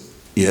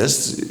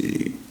yes,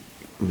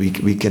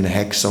 we can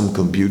hack some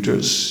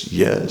computers,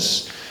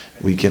 yes.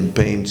 We can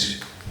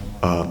paint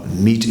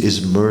meat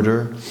is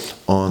murder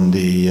on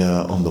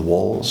the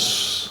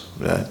walls,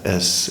 right?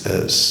 as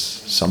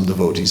some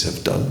devotees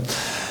have done.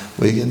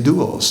 We can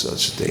do all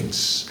such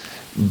things,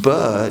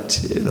 but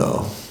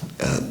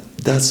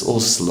that's all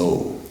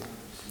slow.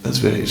 That's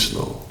very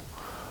slow.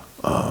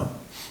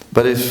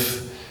 But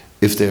if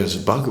there's a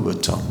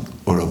Bhagavatam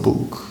or a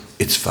book,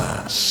 it's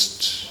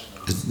fast.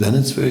 Then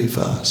it's very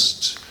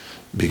fast,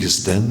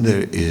 because then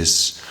there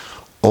is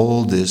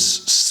all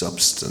this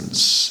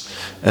substance,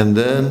 and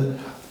then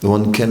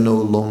one can no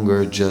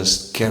longer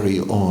just carry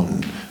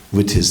on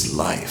with his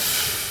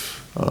life.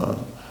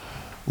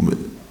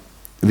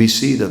 We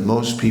see that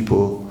most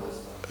people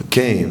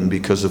came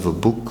because of a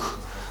book,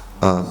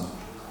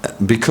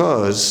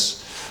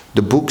 because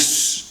the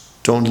books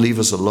don't leave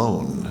us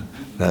alone.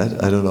 Right?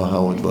 I don't know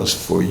how it was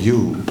for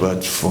you,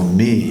 but for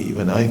me,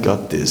 when I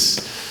got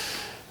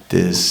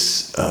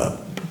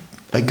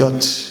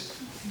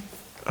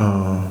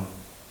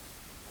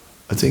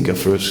I think I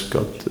first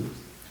got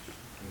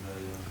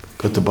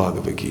the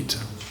Bhagavad Gita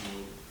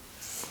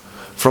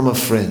from a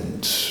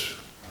friend.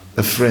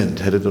 A friend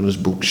had it on his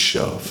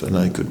bookshelf and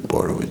I could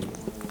borrow it.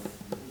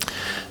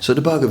 So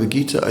the Bhagavad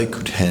Gita I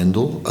could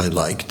handle, I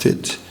liked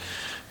it.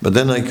 But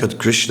then I got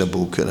Krishna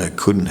book and I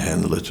couldn't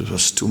handle it. It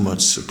was too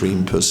much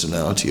Supreme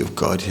Personality of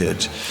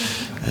Godhead.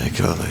 And I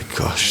go like,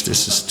 gosh,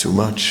 this is too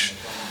much.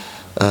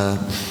 But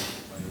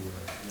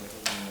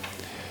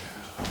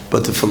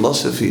the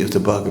philosophy of the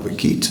Bhagavad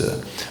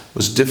Gita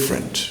was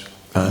different.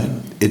 Right?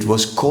 It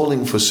was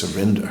calling for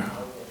surrender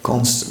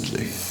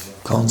constantly,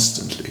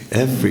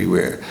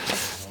 everywhere.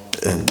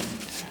 And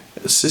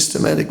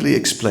systematically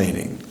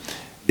explaining,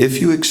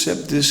 if you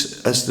accept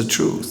this as the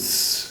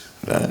truth,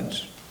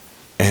 right?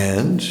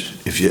 And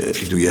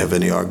do you have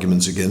any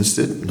arguments against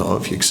it? No,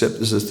 if you accept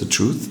this as the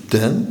truth,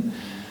 then,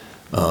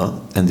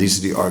 and these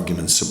are the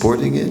arguments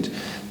supporting it,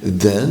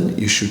 then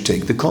you should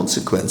take the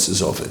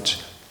consequences of it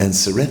and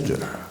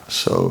surrender.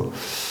 So,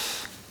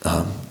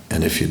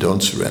 and if you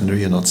don't surrender,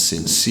 you're not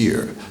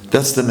sincere.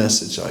 That's the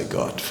message I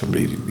got from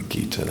reading the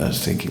Gita. And I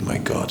was thinking, my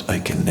God, I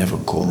can never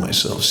call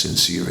myself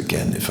sincere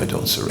again if I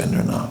don't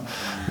surrender now.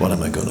 What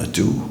am I going to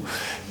do?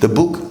 The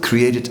book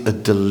created a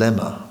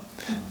dilemma.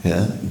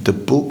 Yeah, the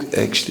book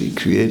actually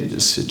created a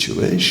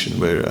situation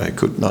where I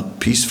could not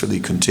peacefully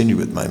continue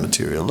with my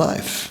material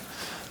life.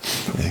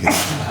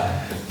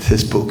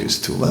 This book is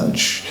too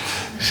much.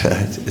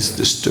 It's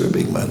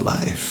disturbing my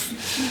life.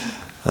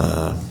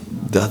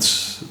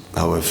 That's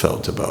how I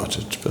felt about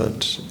it,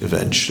 but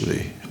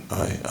eventually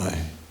I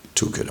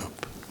took it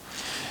up.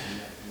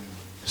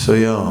 So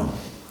yeah,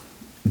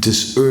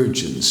 this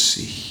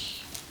urgency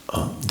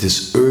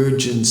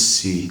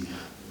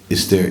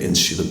is there in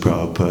Srila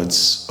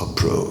Prabhupada's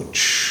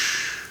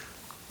approach,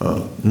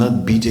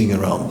 not beating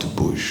around the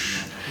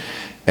bush.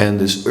 And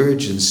this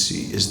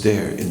urgency is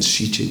there in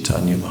Sri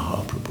Chaitanya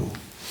Mahaprabhu,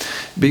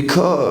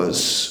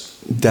 because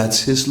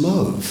that's his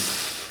love.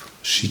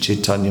 Sri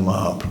Chaitanya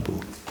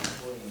Mahaprabhu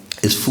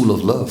is full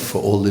of love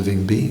for all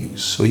living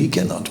beings, so he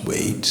cannot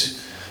wait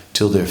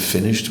till they're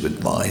finished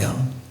with Maya.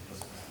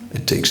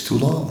 It takes too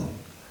long.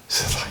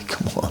 It's like,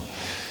 come on.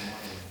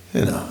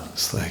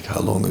 It's like, how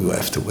long do I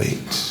have to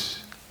wait?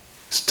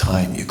 It's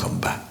time you come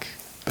back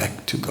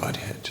to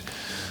Godhead.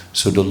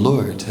 So the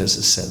Lord has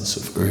a sense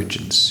of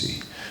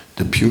urgency.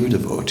 The pure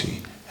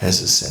devotee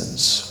has a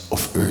sense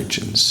of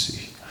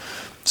urgency.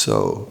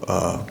 So,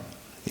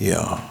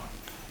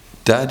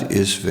 that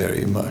is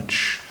very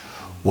much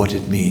what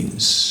it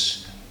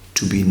means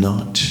to be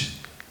not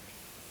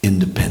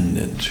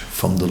independent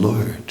from the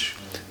Lord,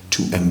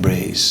 to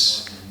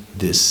embrace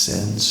this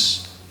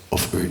sense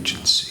of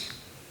urgency.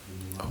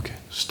 Okay,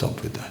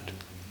 stop with that.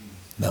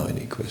 Now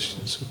any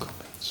questions or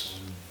comments?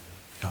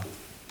 Yeah.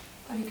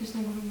 Hare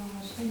Krishna Guru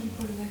Maharaj, thank you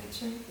for the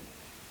lecture.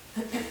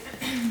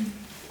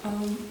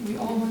 We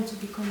all want to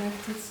be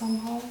connected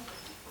somehow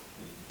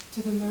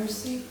to the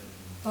mercy,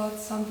 but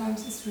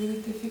sometimes it's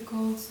really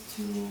difficult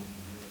to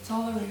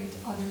tolerate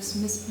others'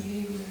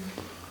 misbehavior.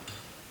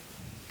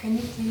 Can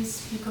you please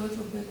speak a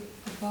little bit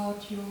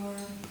about your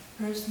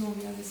personal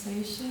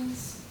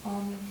realizations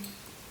on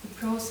the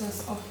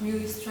process of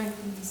really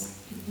strengthening this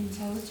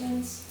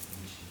intelligence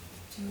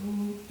to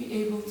be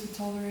able to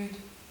tolerate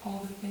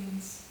all the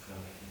things?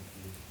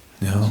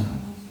 Yeah.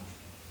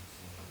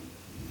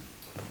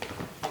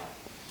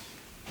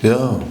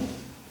 Yeah.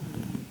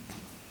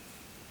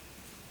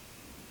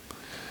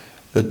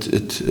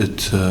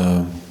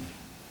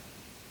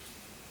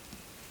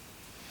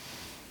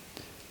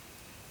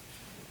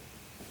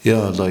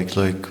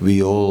 Like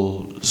we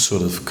all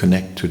sort of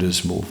connect to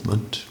this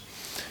movement,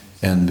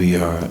 and we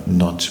are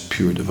not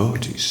pure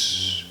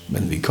devotees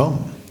when we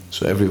come.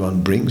 So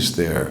everyone brings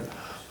their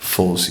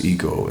false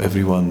ego.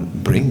 Everyone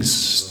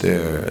brings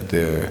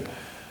their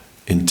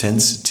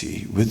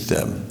intensity with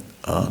them.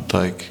 I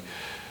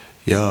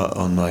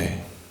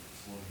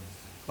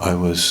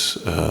was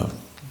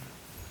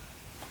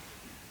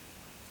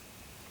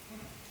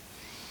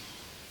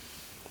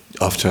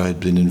after I'd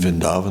been in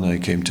Vrindavan, I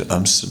came to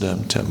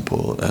Amsterdam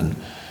temple, and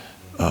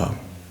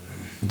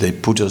they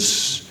put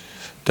us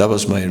that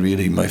was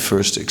my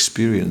first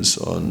experience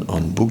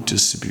on book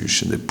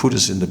distribution. They put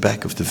us in the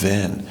back of the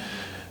van,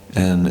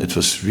 and it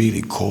was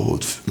really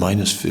cold,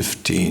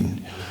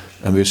 -15,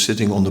 and we were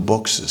sitting on the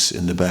boxes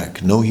in the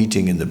back, no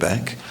heating in the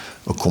back,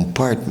 a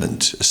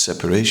compartment, a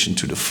separation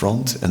to the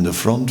front, and the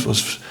front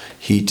was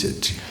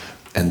heated,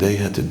 and they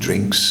had the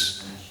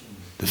drinks,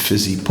 the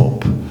fizzy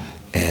pop,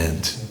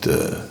 and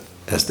the,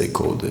 as they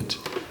called it,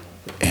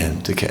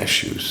 and the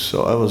cashews.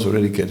 So I was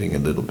already getting a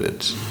little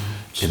bit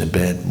in a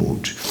bad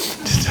mood,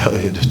 to tell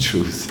you the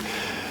truth,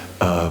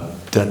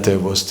 that there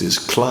was this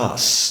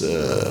class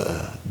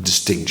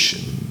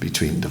distinction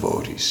between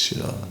devotees,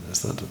 you know. I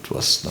thought it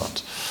was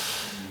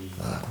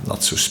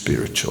not so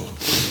spiritual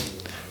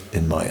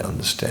in my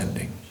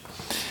understanding.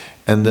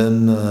 And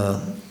then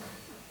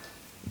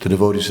the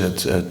devotees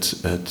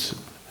had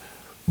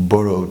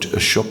borrowed a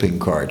shopping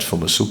cart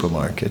from a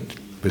supermarket,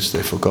 which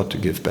they forgot to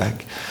give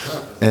back.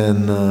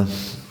 And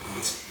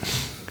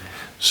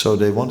so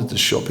they wanted the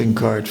shopping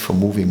cart for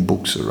moving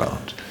books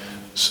around.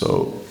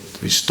 So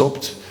we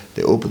stopped,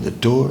 they opened the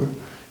door,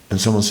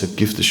 and someone said,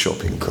 give the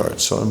shopping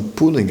cart. So I'm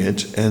pulling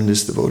it, and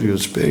this devotee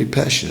was very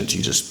passionate.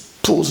 He just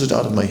pulls it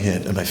out of my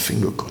hand, and my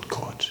finger got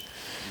caught.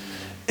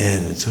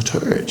 And it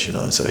hurt, you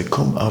know. So I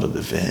come out of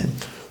the van,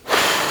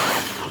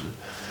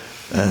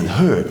 and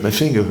hurt, my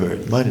finger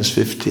hurt,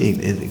 -15,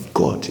 and it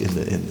got in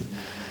the.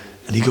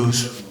 And he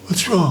goes,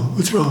 what's wrong?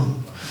 What's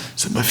wrong? I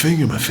said, my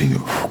finger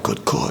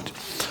got caught.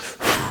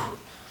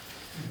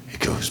 He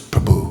goes,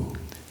 Prabhu,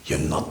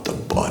 you're not the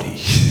body.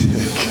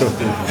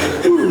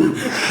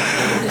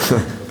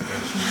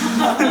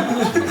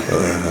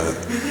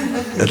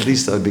 At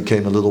least I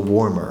became a little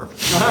warmer.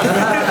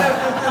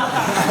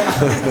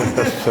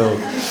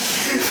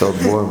 felt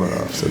warmer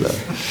after that.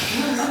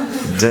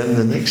 Then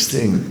the next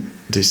thing,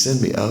 they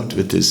sent me out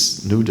with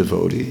this new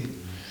devotee,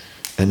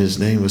 and his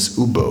name was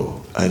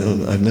Ubo.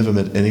 I've never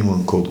met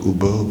anyone called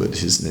Ubo, but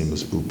his name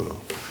was Ubo.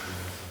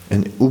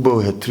 And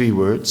Ubo had 3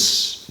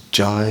 words,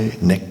 Jai,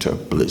 nectar,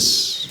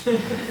 bliss.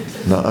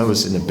 Now I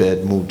was in a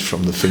bad mood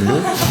from the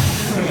finger,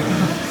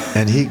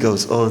 and he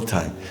goes all the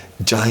time,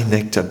 Jai,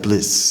 nectar,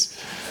 bliss.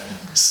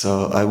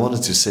 So I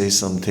wanted to say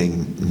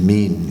something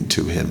mean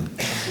to him,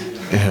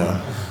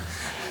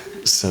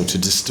 so to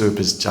disturb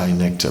his Jai,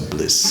 nectar,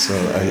 bliss. So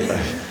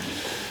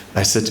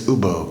I said,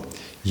 Ubo,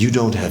 you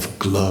don't have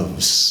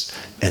gloves,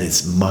 and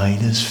it's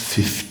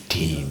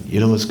 -15. You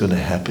know what's going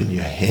to happen?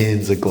 Your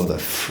hands are going to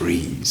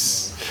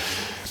freeze.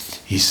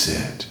 He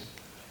said,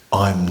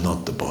 I'm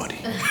not the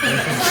body.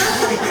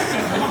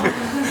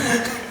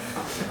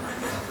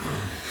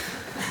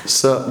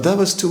 So that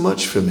was too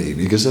much for me,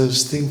 because I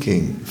was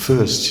thinking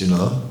first, you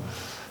know,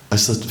 I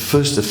thought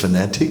first a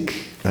fanatic,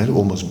 right?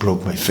 Almost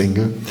broke my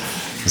finger.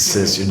 It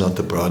says you're not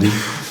the body.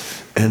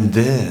 And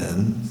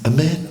then a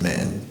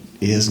madman.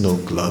 He has no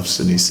gloves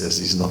and he says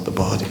he's not the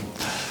body.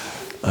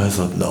 I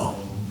thought, no.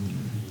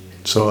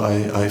 So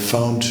I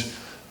found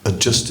a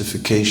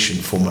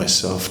justification for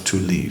myself to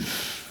leave.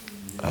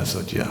 I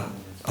thought, yeah,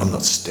 I'm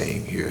not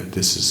staying here.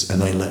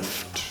 And I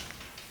left.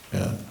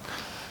 Yeah.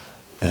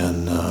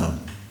 And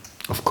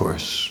of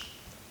course,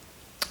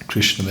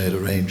 Krishna made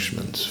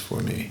arrangements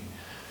for me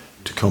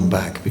to come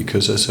back,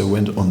 because as I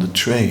went on the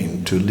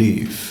train to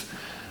leave,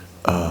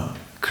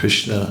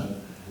 Krishna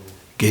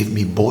gave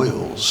me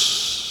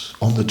boils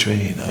on the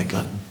train. I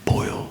got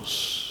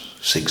boils,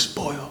 6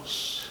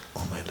 boils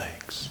on my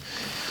legs.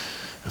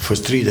 And for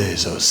 3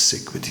 days I was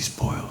sick with these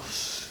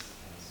boils.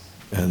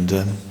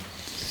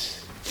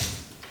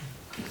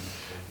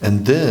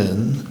 And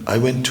then I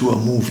went to a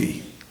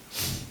movie.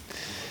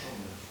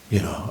 You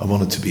know, I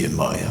wanted to be in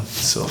Maya,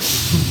 so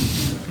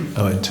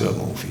I went to a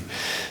movie.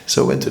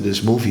 So I went to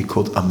this movie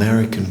called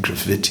American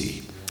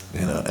Graffiti,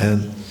 you know,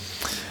 and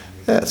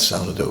it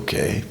sounded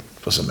okay.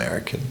 It was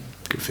American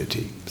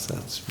Graffiti, so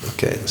that's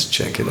okay, let's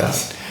check it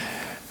out.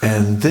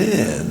 And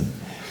then,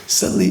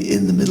 suddenly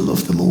in the middle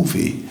of the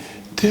movie,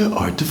 there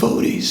are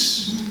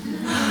devotees.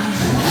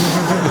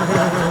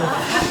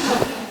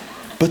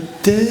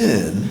 But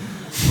then,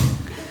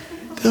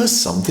 there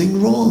was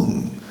something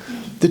wrong.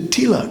 The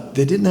tilak,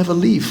 they didn't have a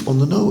leaf on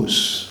the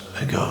nose.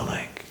 I go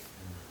like,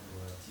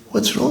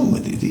 what's wrong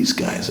with these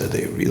guys? Are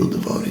they real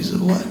devotees or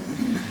what?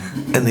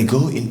 And they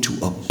go into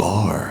a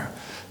bar.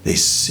 They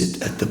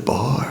sit at the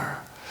bar.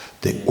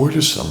 They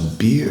order some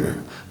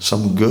beer.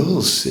 Some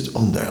girls sit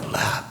on their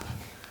lap.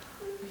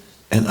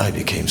 And I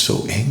became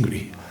so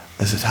angry.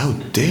 I said, how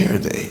dare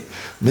they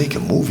make a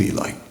movie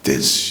like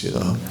this, you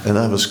know? And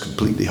I was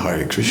completely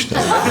Hare Krishna.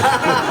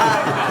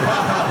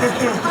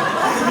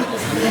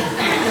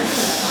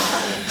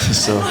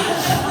 So,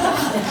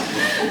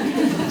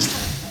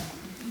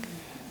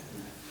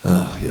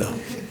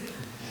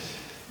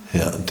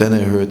 yeah. Then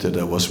I heard that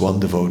there was one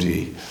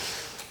devotee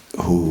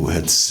who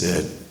had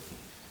said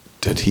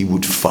that he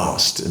would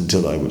fast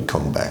until I would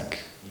come back.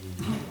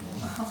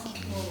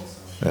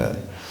 Yeah.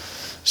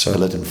 So I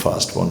let him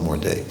fast one more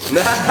day.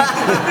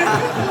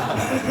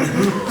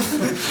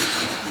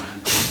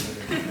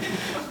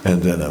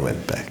 And then I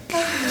went back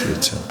to the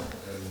temple.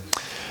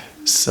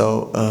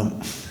 So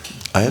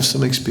I have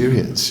some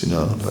experience,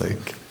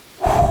 like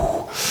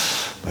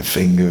my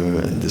finger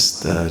and this,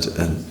 that,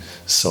 and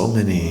so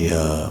many,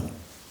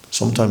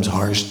 sometimes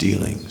harsh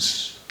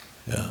dealings,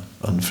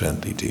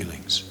 unfriendly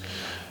dealings.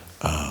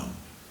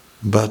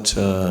 But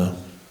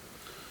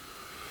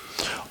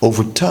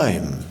over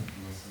time,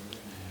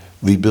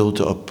 we build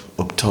up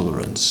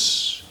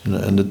tolerance,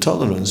 and the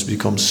tolerance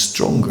becomes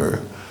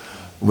stronger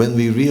when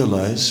we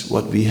realize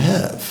what we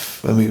have,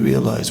 when we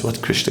realize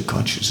what Krishna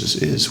consciousness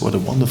is, what a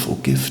wonderful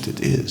gift it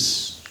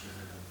is,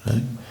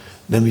 right?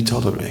 Then we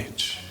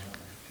tolerate.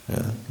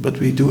 Yeah? But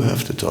we do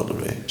have to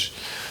tolerate.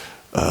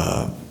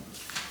 I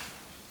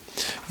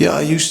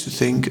used to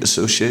think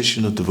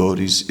association of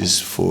devotees is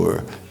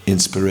for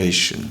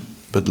inspiration,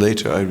 but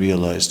later I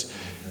realized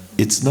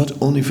it's not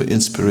only for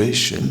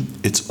inspiration,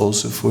 it's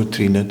also for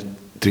Trinada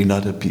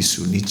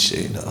Pisu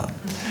Nichena,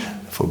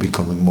 for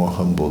becoming more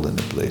humble than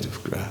a blade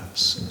of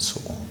grass and so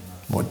on,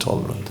 more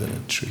tolerant than a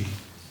tree.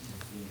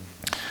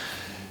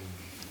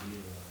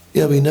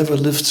 We never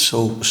lived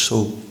so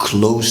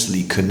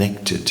closely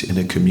connected in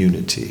a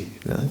community.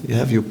 You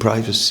have your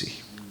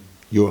privacy,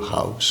 your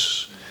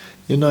house.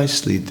 You're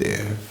nicely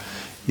there.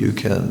 You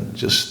can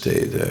just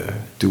stay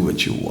there, do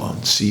what you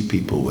want, see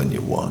people when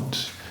you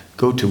want,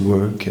 go to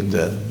work, and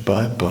then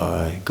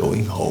bye-bye,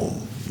 going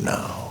home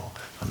now.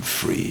 I'm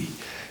free,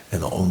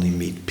 and I'll only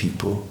meet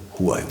people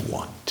who I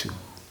want to.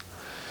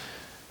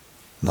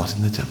 Not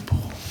in the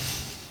temple.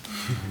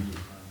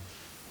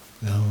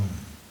 No.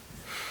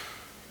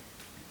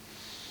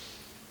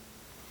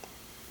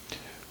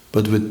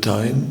 But with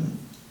time,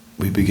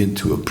 we begin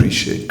to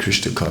appreciate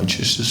Krishna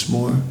consciousness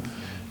more,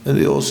 and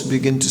we also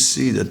begin to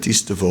see that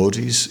these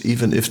devotees,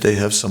 even if they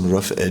have some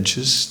rough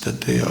edges,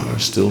 that they are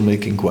still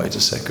making quite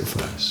a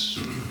sacrifice.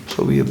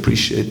 So we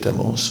appreciate them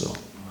also.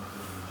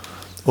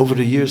 Over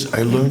the years,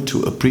 I learned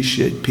to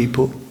appreciate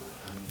people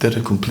that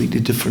are completely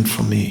different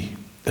from me,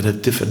 that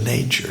have different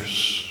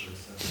natures.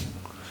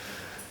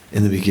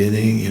 In the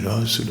beginning,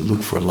 I sort of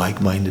look for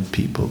like-minded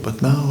people,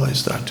 but now I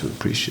start to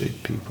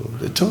appreciate people.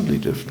 They're totally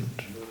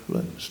different,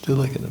 but still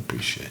I can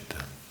appreciate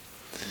them.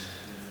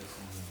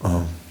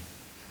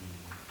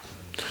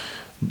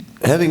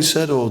 Having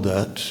said all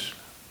that,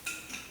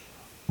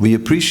 we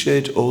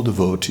appreciate all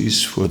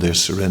devotees for their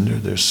surrender,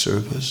 their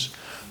service,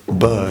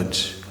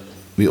 but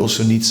we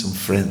also need some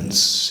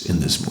friends in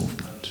this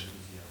movement.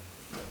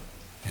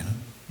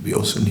 We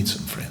also need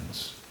some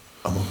friends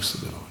amongst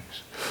the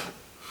devotees.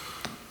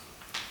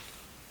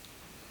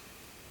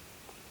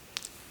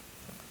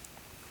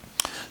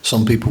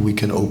 Some people we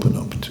can open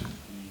up to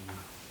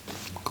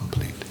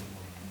completely.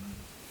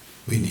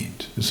 We need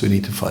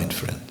to find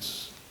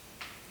friends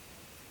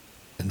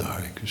in the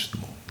Hare Krishna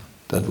movement.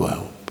 That will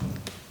help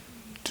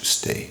to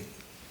stay.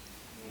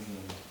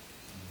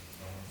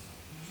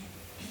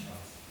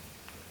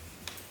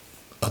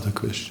 Other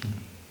question?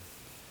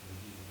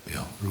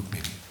 Yeah,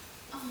 Rukmini.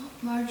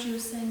 Margie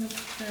was saying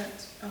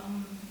that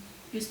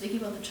you're speaking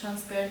about the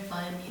transparent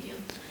via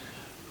medium.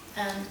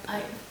 And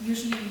I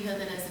usually hear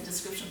that as a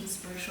description of the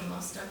spiritual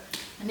master.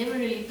 I never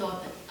really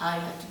thought that I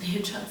had to be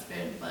a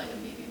transparent via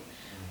medium.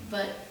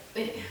 But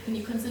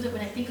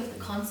when I think of the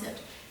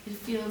concept, it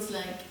feels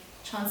like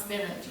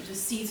transparent. You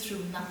just see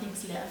through,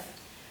 nothing's left.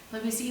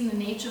 But we see in the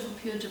nature of a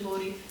pure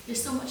devotee,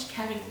 there's so much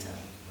character.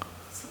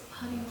 So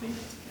how do you bring it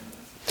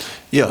together?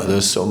 Yeah,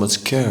 there's so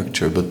much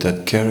character, but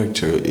that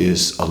character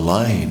is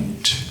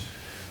aligned.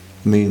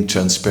 I mean,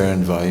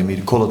 transparent via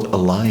medium, call it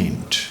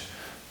aligned.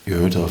 You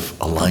heard of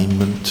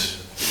alignment?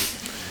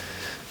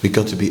 We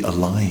got to be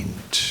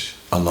aligned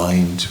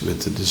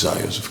with the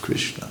desires of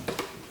Krishna.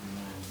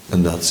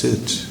 And that's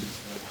it.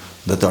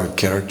 Let our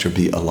character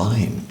be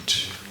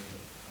aligned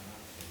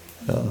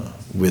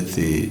with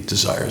the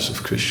desires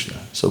of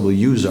Krishna. So we'll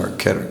use our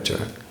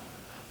character.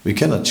 We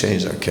cannot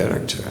change our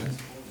character.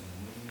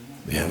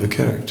 We have a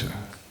character.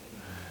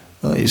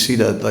 You see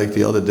that, like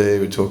the other day,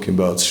 we were talking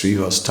about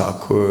Srivas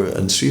Thakur,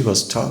 and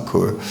Srivas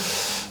Thakur,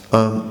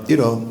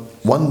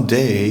 one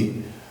day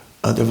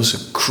there was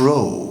a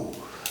crow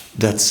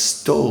that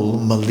stole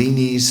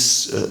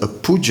Malini's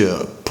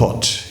puja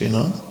pot,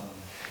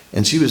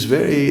 and she was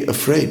very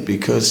afraid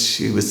because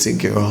she was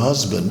thinking her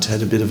husband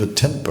had a bit of a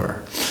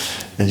temper,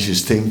 and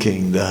she's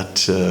thinking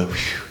that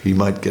he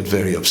might get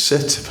very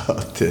upset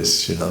about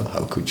this,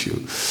 how could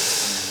you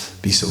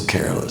be so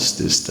careless,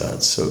 this,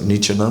 that. So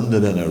Nityananda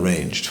then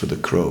arranged for the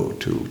crow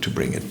to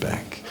bring it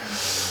back.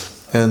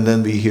 And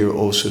then we hear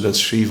also that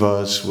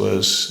Srivas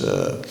was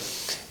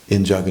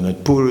in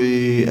Jagannath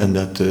Puri, and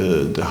that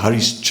the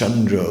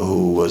Harishchandra,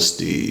 who was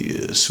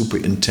the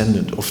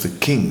superintendent of the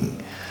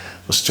king,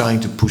 was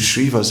trying to push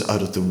Srivas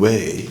out of the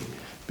way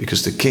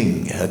because the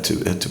king had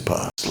to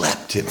pass.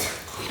 Slapped him.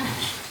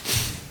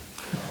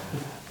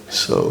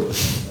 So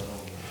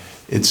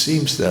it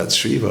seems that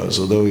Srivas,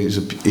 although he's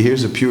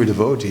a pure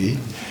devotee,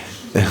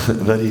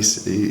 but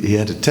he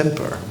had a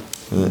temper.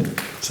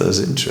 So it's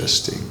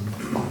interesting.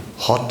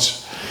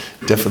 Hot,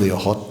 definitely a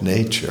hot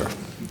nature.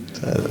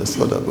 I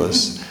thought that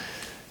was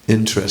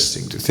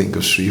interesting to think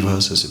of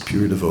Srivas as a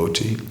pure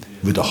devotee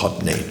with a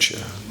hot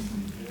nature.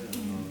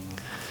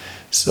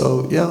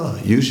 So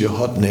yeah, use your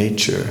hot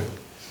nature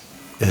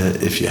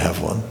if you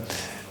have one,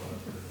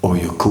 or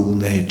your cool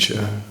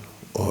nature,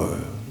 or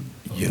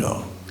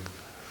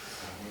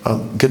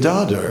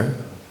Gadadhar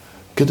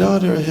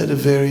had a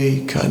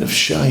very kind of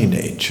shy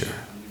nature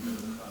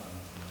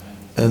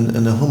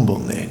and a humble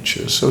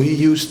nature, so he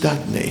used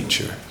that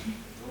nature.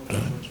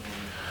 Right?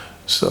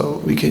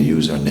 So we can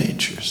use our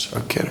natures,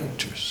 our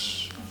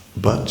characters,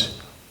 but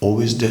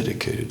always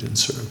dedicated in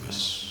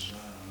service.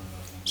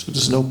 So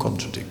there's no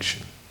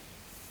contradiction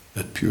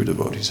that pure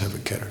devotees have a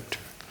character.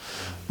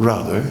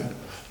 Rather,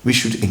 we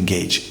should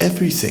engage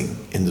everything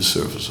in the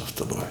service of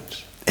the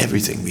Lord,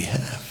 everything we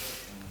have.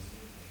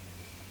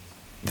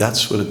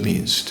 That's what it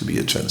means to be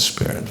a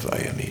transparent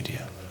via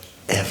media.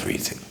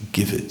 Everything.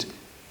 Give it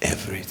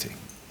everything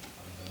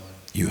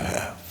you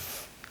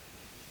have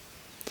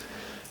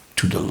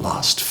to the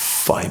last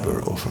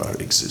fiber of our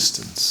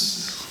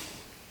existence.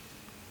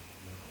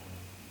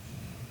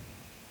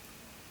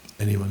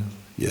 Anyone?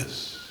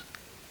 Yes.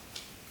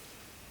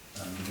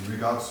 In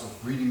regards of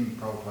reading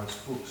Prabhupada's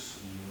books,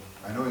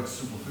 I know it's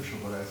superficial,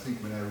 but I think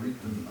when I read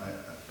them,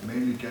 I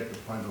mainly get the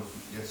point of,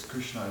 yes,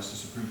 Krishna is the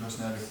Supreme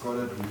Personality of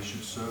Godhead, and we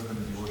should serve him,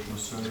 and devotional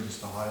service is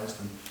the highest,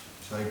 and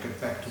so I get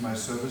back to my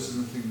services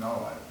and think,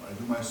 no, I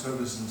do my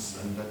services,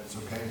 and that's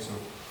okay. So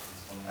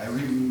I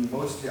read them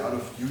mostly out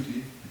of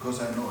duty,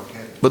 because I know,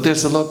 okay. But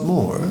there's a lot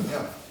more.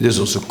 Yeah. There's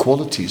also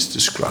qualities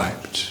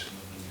described.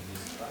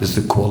 There's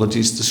the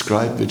qualities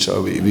described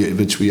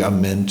which we are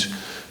meant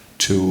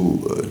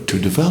to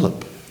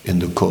develop in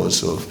the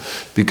course of,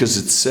 because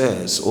it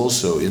says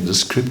also in the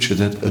scripture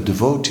that a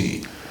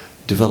devotee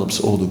develops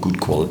all the good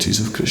qualities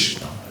of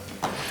Krishna.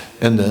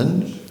 And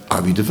then,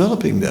 are we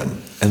developing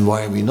them? And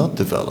why are we not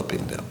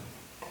developing them?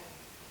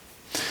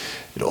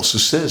 It also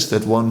says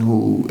that one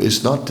who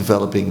is not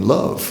developing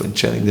love and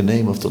chanting the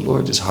name of the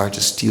Lord, his heart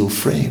is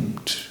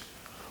steel-framed.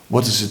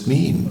 What does it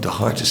mean? The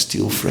heart is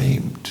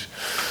steel-framed.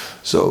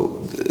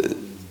 So,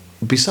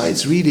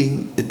 besides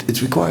reading,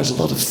 it requires a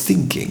lot of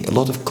thinking, a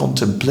lot of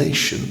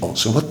contemplation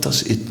also. What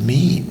does it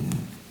mean?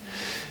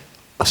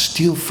 A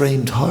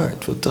steel-framed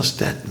heart, what does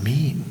that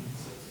mean?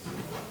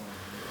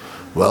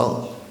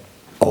 Well,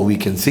 all we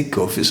can think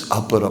of is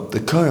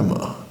aparabdha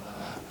karma,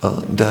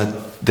 that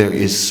there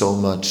is so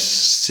much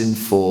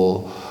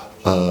sinful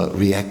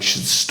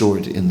reaction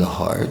stored in the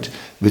heart,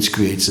 which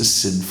creates a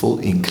sinful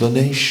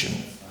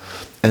inclination,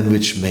 and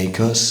which make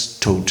us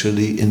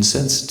totally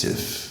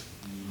insensitive,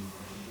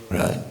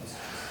 right?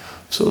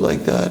 So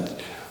like that,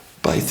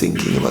 by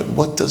thinking about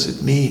what does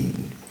it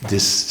mean,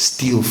 this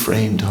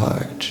steel-framed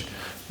heart,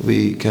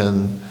 we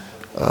can,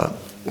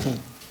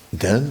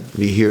 then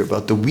we hear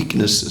about the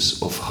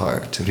weaknesses of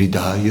heart,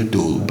 hridaya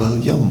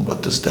dulbalyam.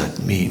 What does that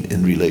mean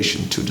in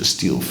relation to the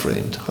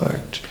steel-framed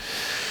heart?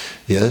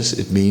 Yes,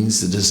 it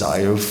means the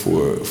desire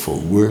for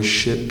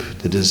worship,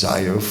 the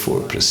desire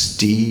for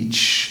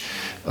prestige,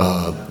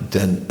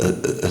 then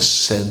a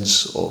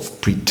sense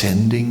of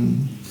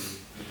pretending.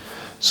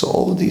 So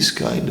all these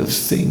kind of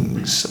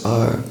things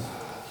are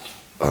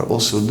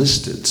also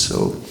listed.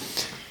 So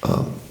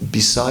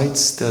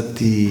besides that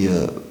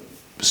the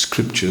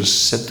scriptures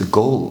set the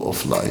goal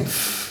of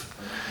life,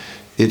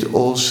 it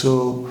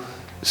also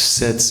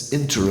sets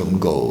interim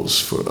goals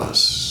for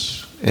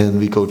us. And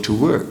we go to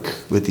work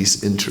with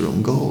these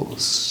interim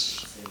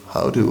goals.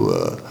 How do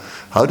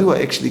I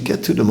actually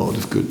get to the mode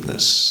of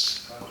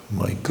goodness?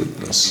 My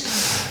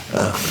goodness.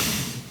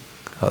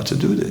 How to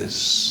do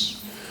this?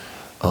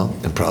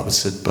 And Prabhupada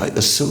said, by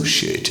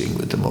associating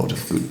with the mode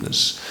of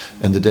goodness.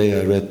 And the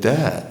day I read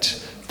that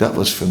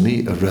was for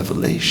me a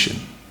revelation.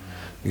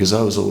 Because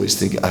I was always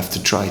thinking, I have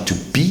to try to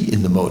be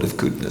in the mode of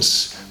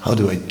goodness. How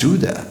do I do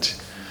that?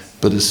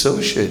 But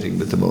associating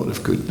with the mode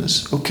of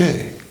goodness,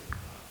 okay,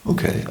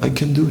 I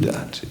can do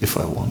that if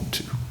I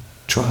want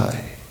to.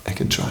 I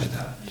can try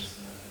that.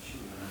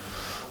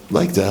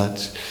 Like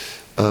that,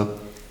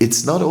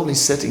 it's not only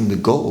setting the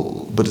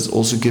goal, but it's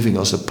also giving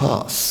us a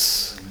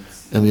path.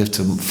 And we have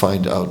to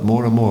find out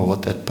more and more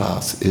what that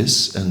path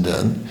is, and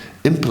then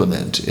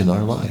implement in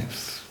our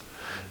life.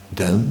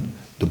 Then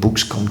the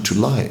books come to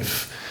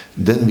life.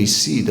 Then we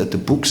see that the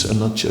books are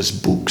not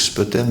just books,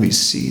 but then we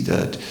see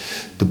that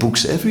the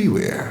books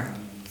everywhere.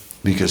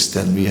 Because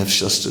then we have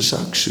Shastra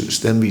Sakshus.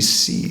 Then we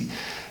see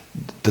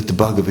that the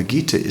Bhagavad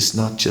Gita is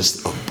not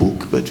just a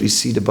book, but we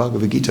see the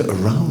Bhagavad Gita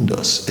around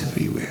us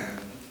everywhere.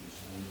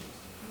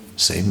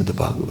 Same with the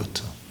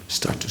Bhagavatam.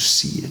 Start to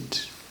see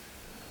it.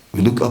 We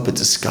look up at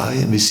the sky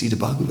and we see the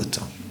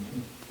Bhagavatam.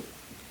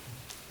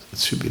 It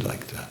should be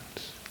like that.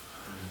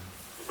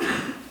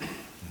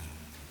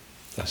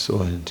 That's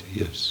all I had.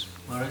 Yes.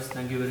 Maharaj,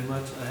 thank you very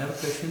much. I have a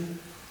question.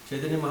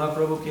 Chaitanya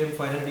Mahaprabhu came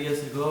 500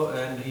 years ago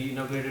and he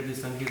inaugurated the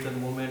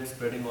Sankirtan movement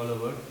spreading all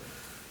over.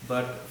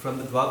 But from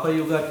the Dwapar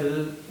Yuga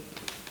till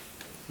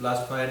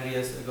last 500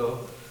 years ago,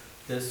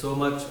 there's so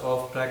much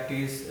of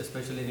practice,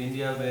 especially in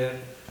India, where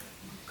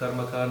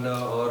Karma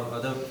Kanda or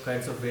other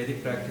kinds of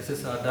Vedic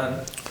practices are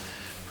done.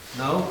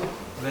 Now,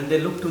 when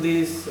they look to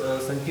this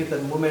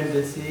Sankirtan movement,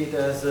 they see it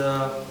as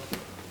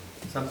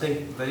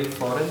something very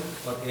foreign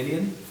or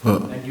alien, Huh.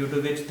 and due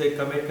to which they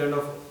commit kind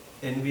of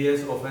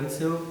envious,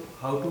 offensive.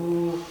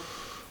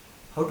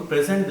 How to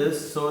present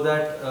this so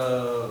that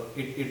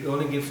it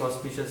only gives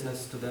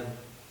auspiciousness to them,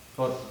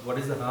 or what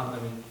is the harm? I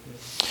mean.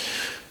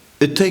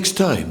 It takes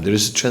time. There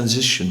is a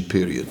transition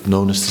period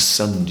known as the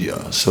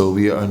Sandhya. So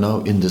we are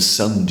now in the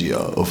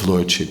Sandhya of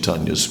Lord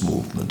Chaitanya's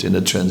movement, in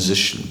a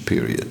transition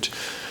period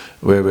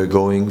where we're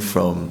going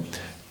from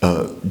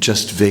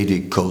just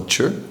Vedic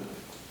culture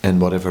and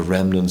whatever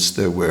remnants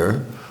there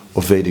were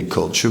of Vedic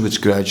culture, which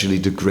gradually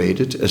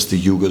degraded as the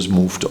yugas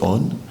moved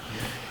on,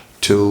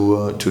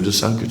 to the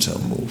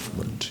Sankirtan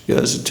movement.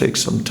 Yes, it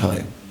takes some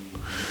time.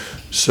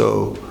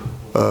 So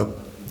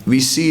we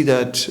see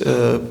that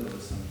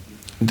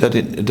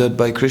that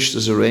by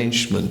Krishna's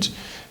arrangement,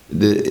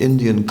 the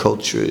Indian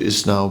culture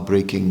is now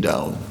breaking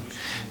down.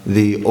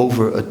 The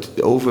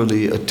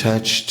overly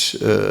attached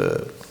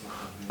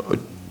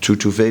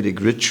to Vedic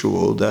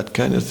ritual, that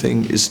kind of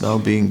thing, is now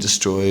being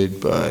destroyed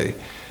by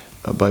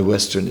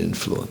Western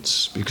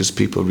influence, because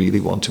people really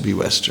want to be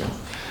Western,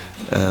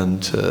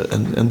 and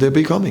they're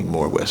becoming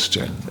more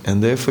Western,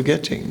 and they're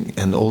forgetting,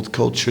 and old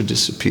culture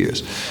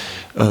disappears.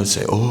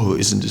 Say, oh,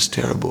 isn't this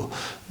terrible?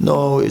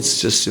 No, it's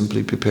just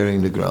simply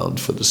preparing the ground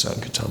for the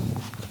Sankirtan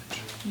movement.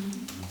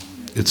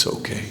 It's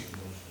okay.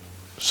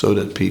 So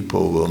that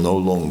people will no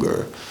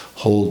longer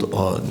hold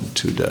on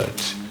to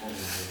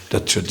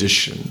that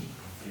tradition,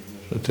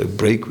 that they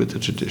break with the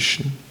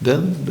tradition,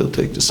 then they'll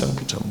take the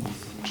Sankirtan movement.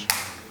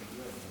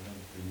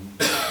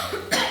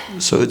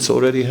 So it's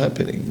already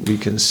happening. We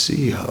can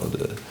see how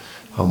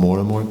more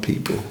and more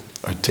people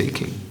are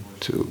taking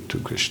to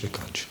Krishna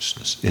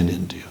consciousness in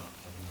India.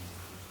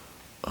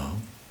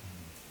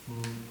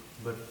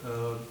 But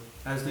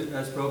as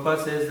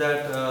Prabhupada says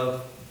that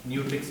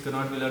new tricks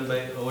cannot be learned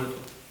by old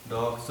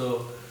dogs,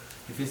 so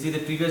if you see the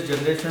previous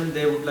generation,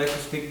 they would like to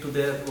stick to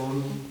their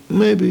own...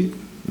 Maybe.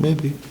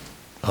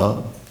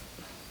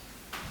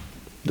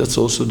 That's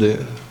also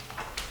there.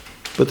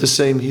 But the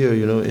same here,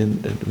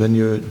 when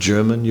you're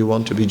German, you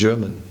want to be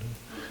German.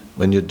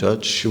 When you're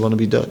Dutch, you want to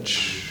be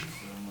Dutch.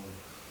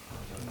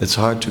 It's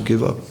hard to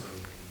give up.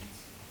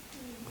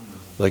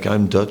 Like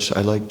I'm Dutch,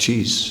 I like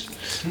cheese.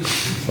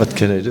 What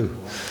can I do?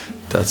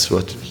 That's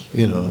what,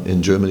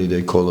 in Germany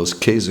they call us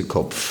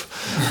Käsekopf.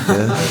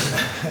 Yeah?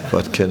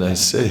 What can I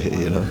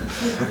say,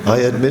 I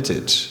admit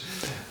it.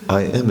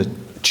 I am a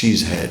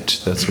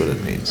cheesehead, that's what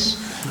it means.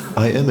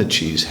 I am a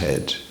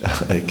cheesehead.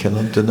 I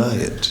cannot deny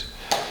it.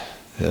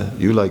 Yeah?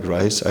 You like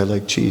rice, I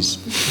like cheese.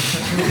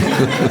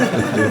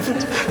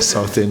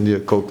 South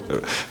India,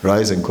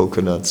 rice and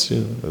coconuts.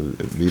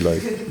 We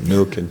like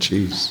milk and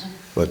cheese.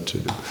 What to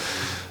do?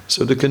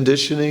 So the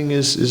conditioning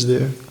is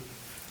there.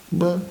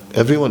 But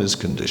everyone is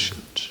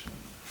conditioned.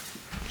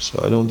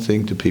 So I don't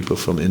think the people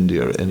from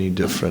India are any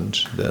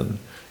different than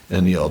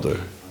any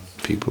other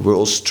people. We're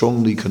all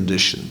strongly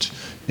conditioned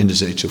in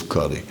this age of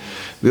Kali.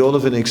 We all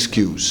have an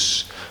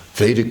excuse.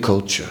 Vedic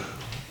culture,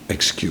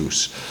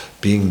 excuse.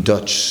 Being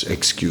Dutch,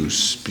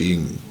 excuse.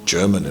 Being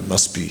German, it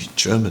must be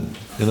German.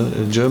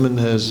 German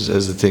has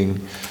a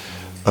thing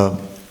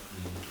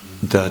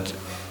that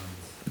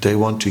they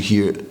want to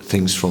hear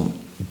things from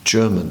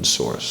German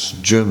source,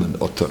 German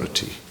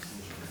authority.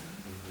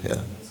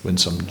 Yeah. When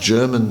some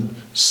German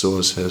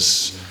source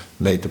has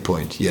made the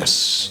point,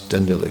 yes,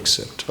 then they'll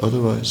accept.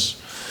 Otherwise,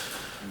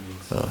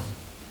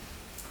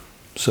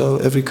 so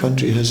every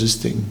country has its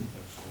thing.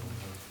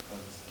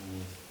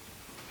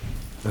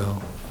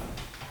 Well,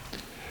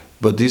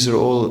 but these are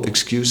all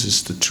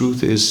excuses. The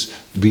truth is,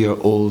 we are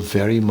all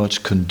very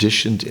much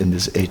conditioned in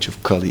this age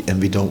of Kali,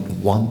 and we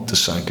don't want the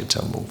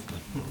Sankirtan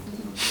movement.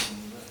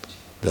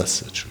 That's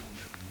the truth.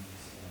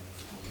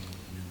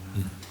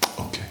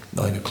 Okay,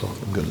 9 o'clock.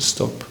 I'm going to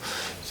stop.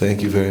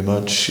 Thank you very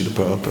much. Srila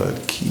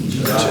Prabhupada ki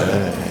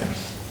jai.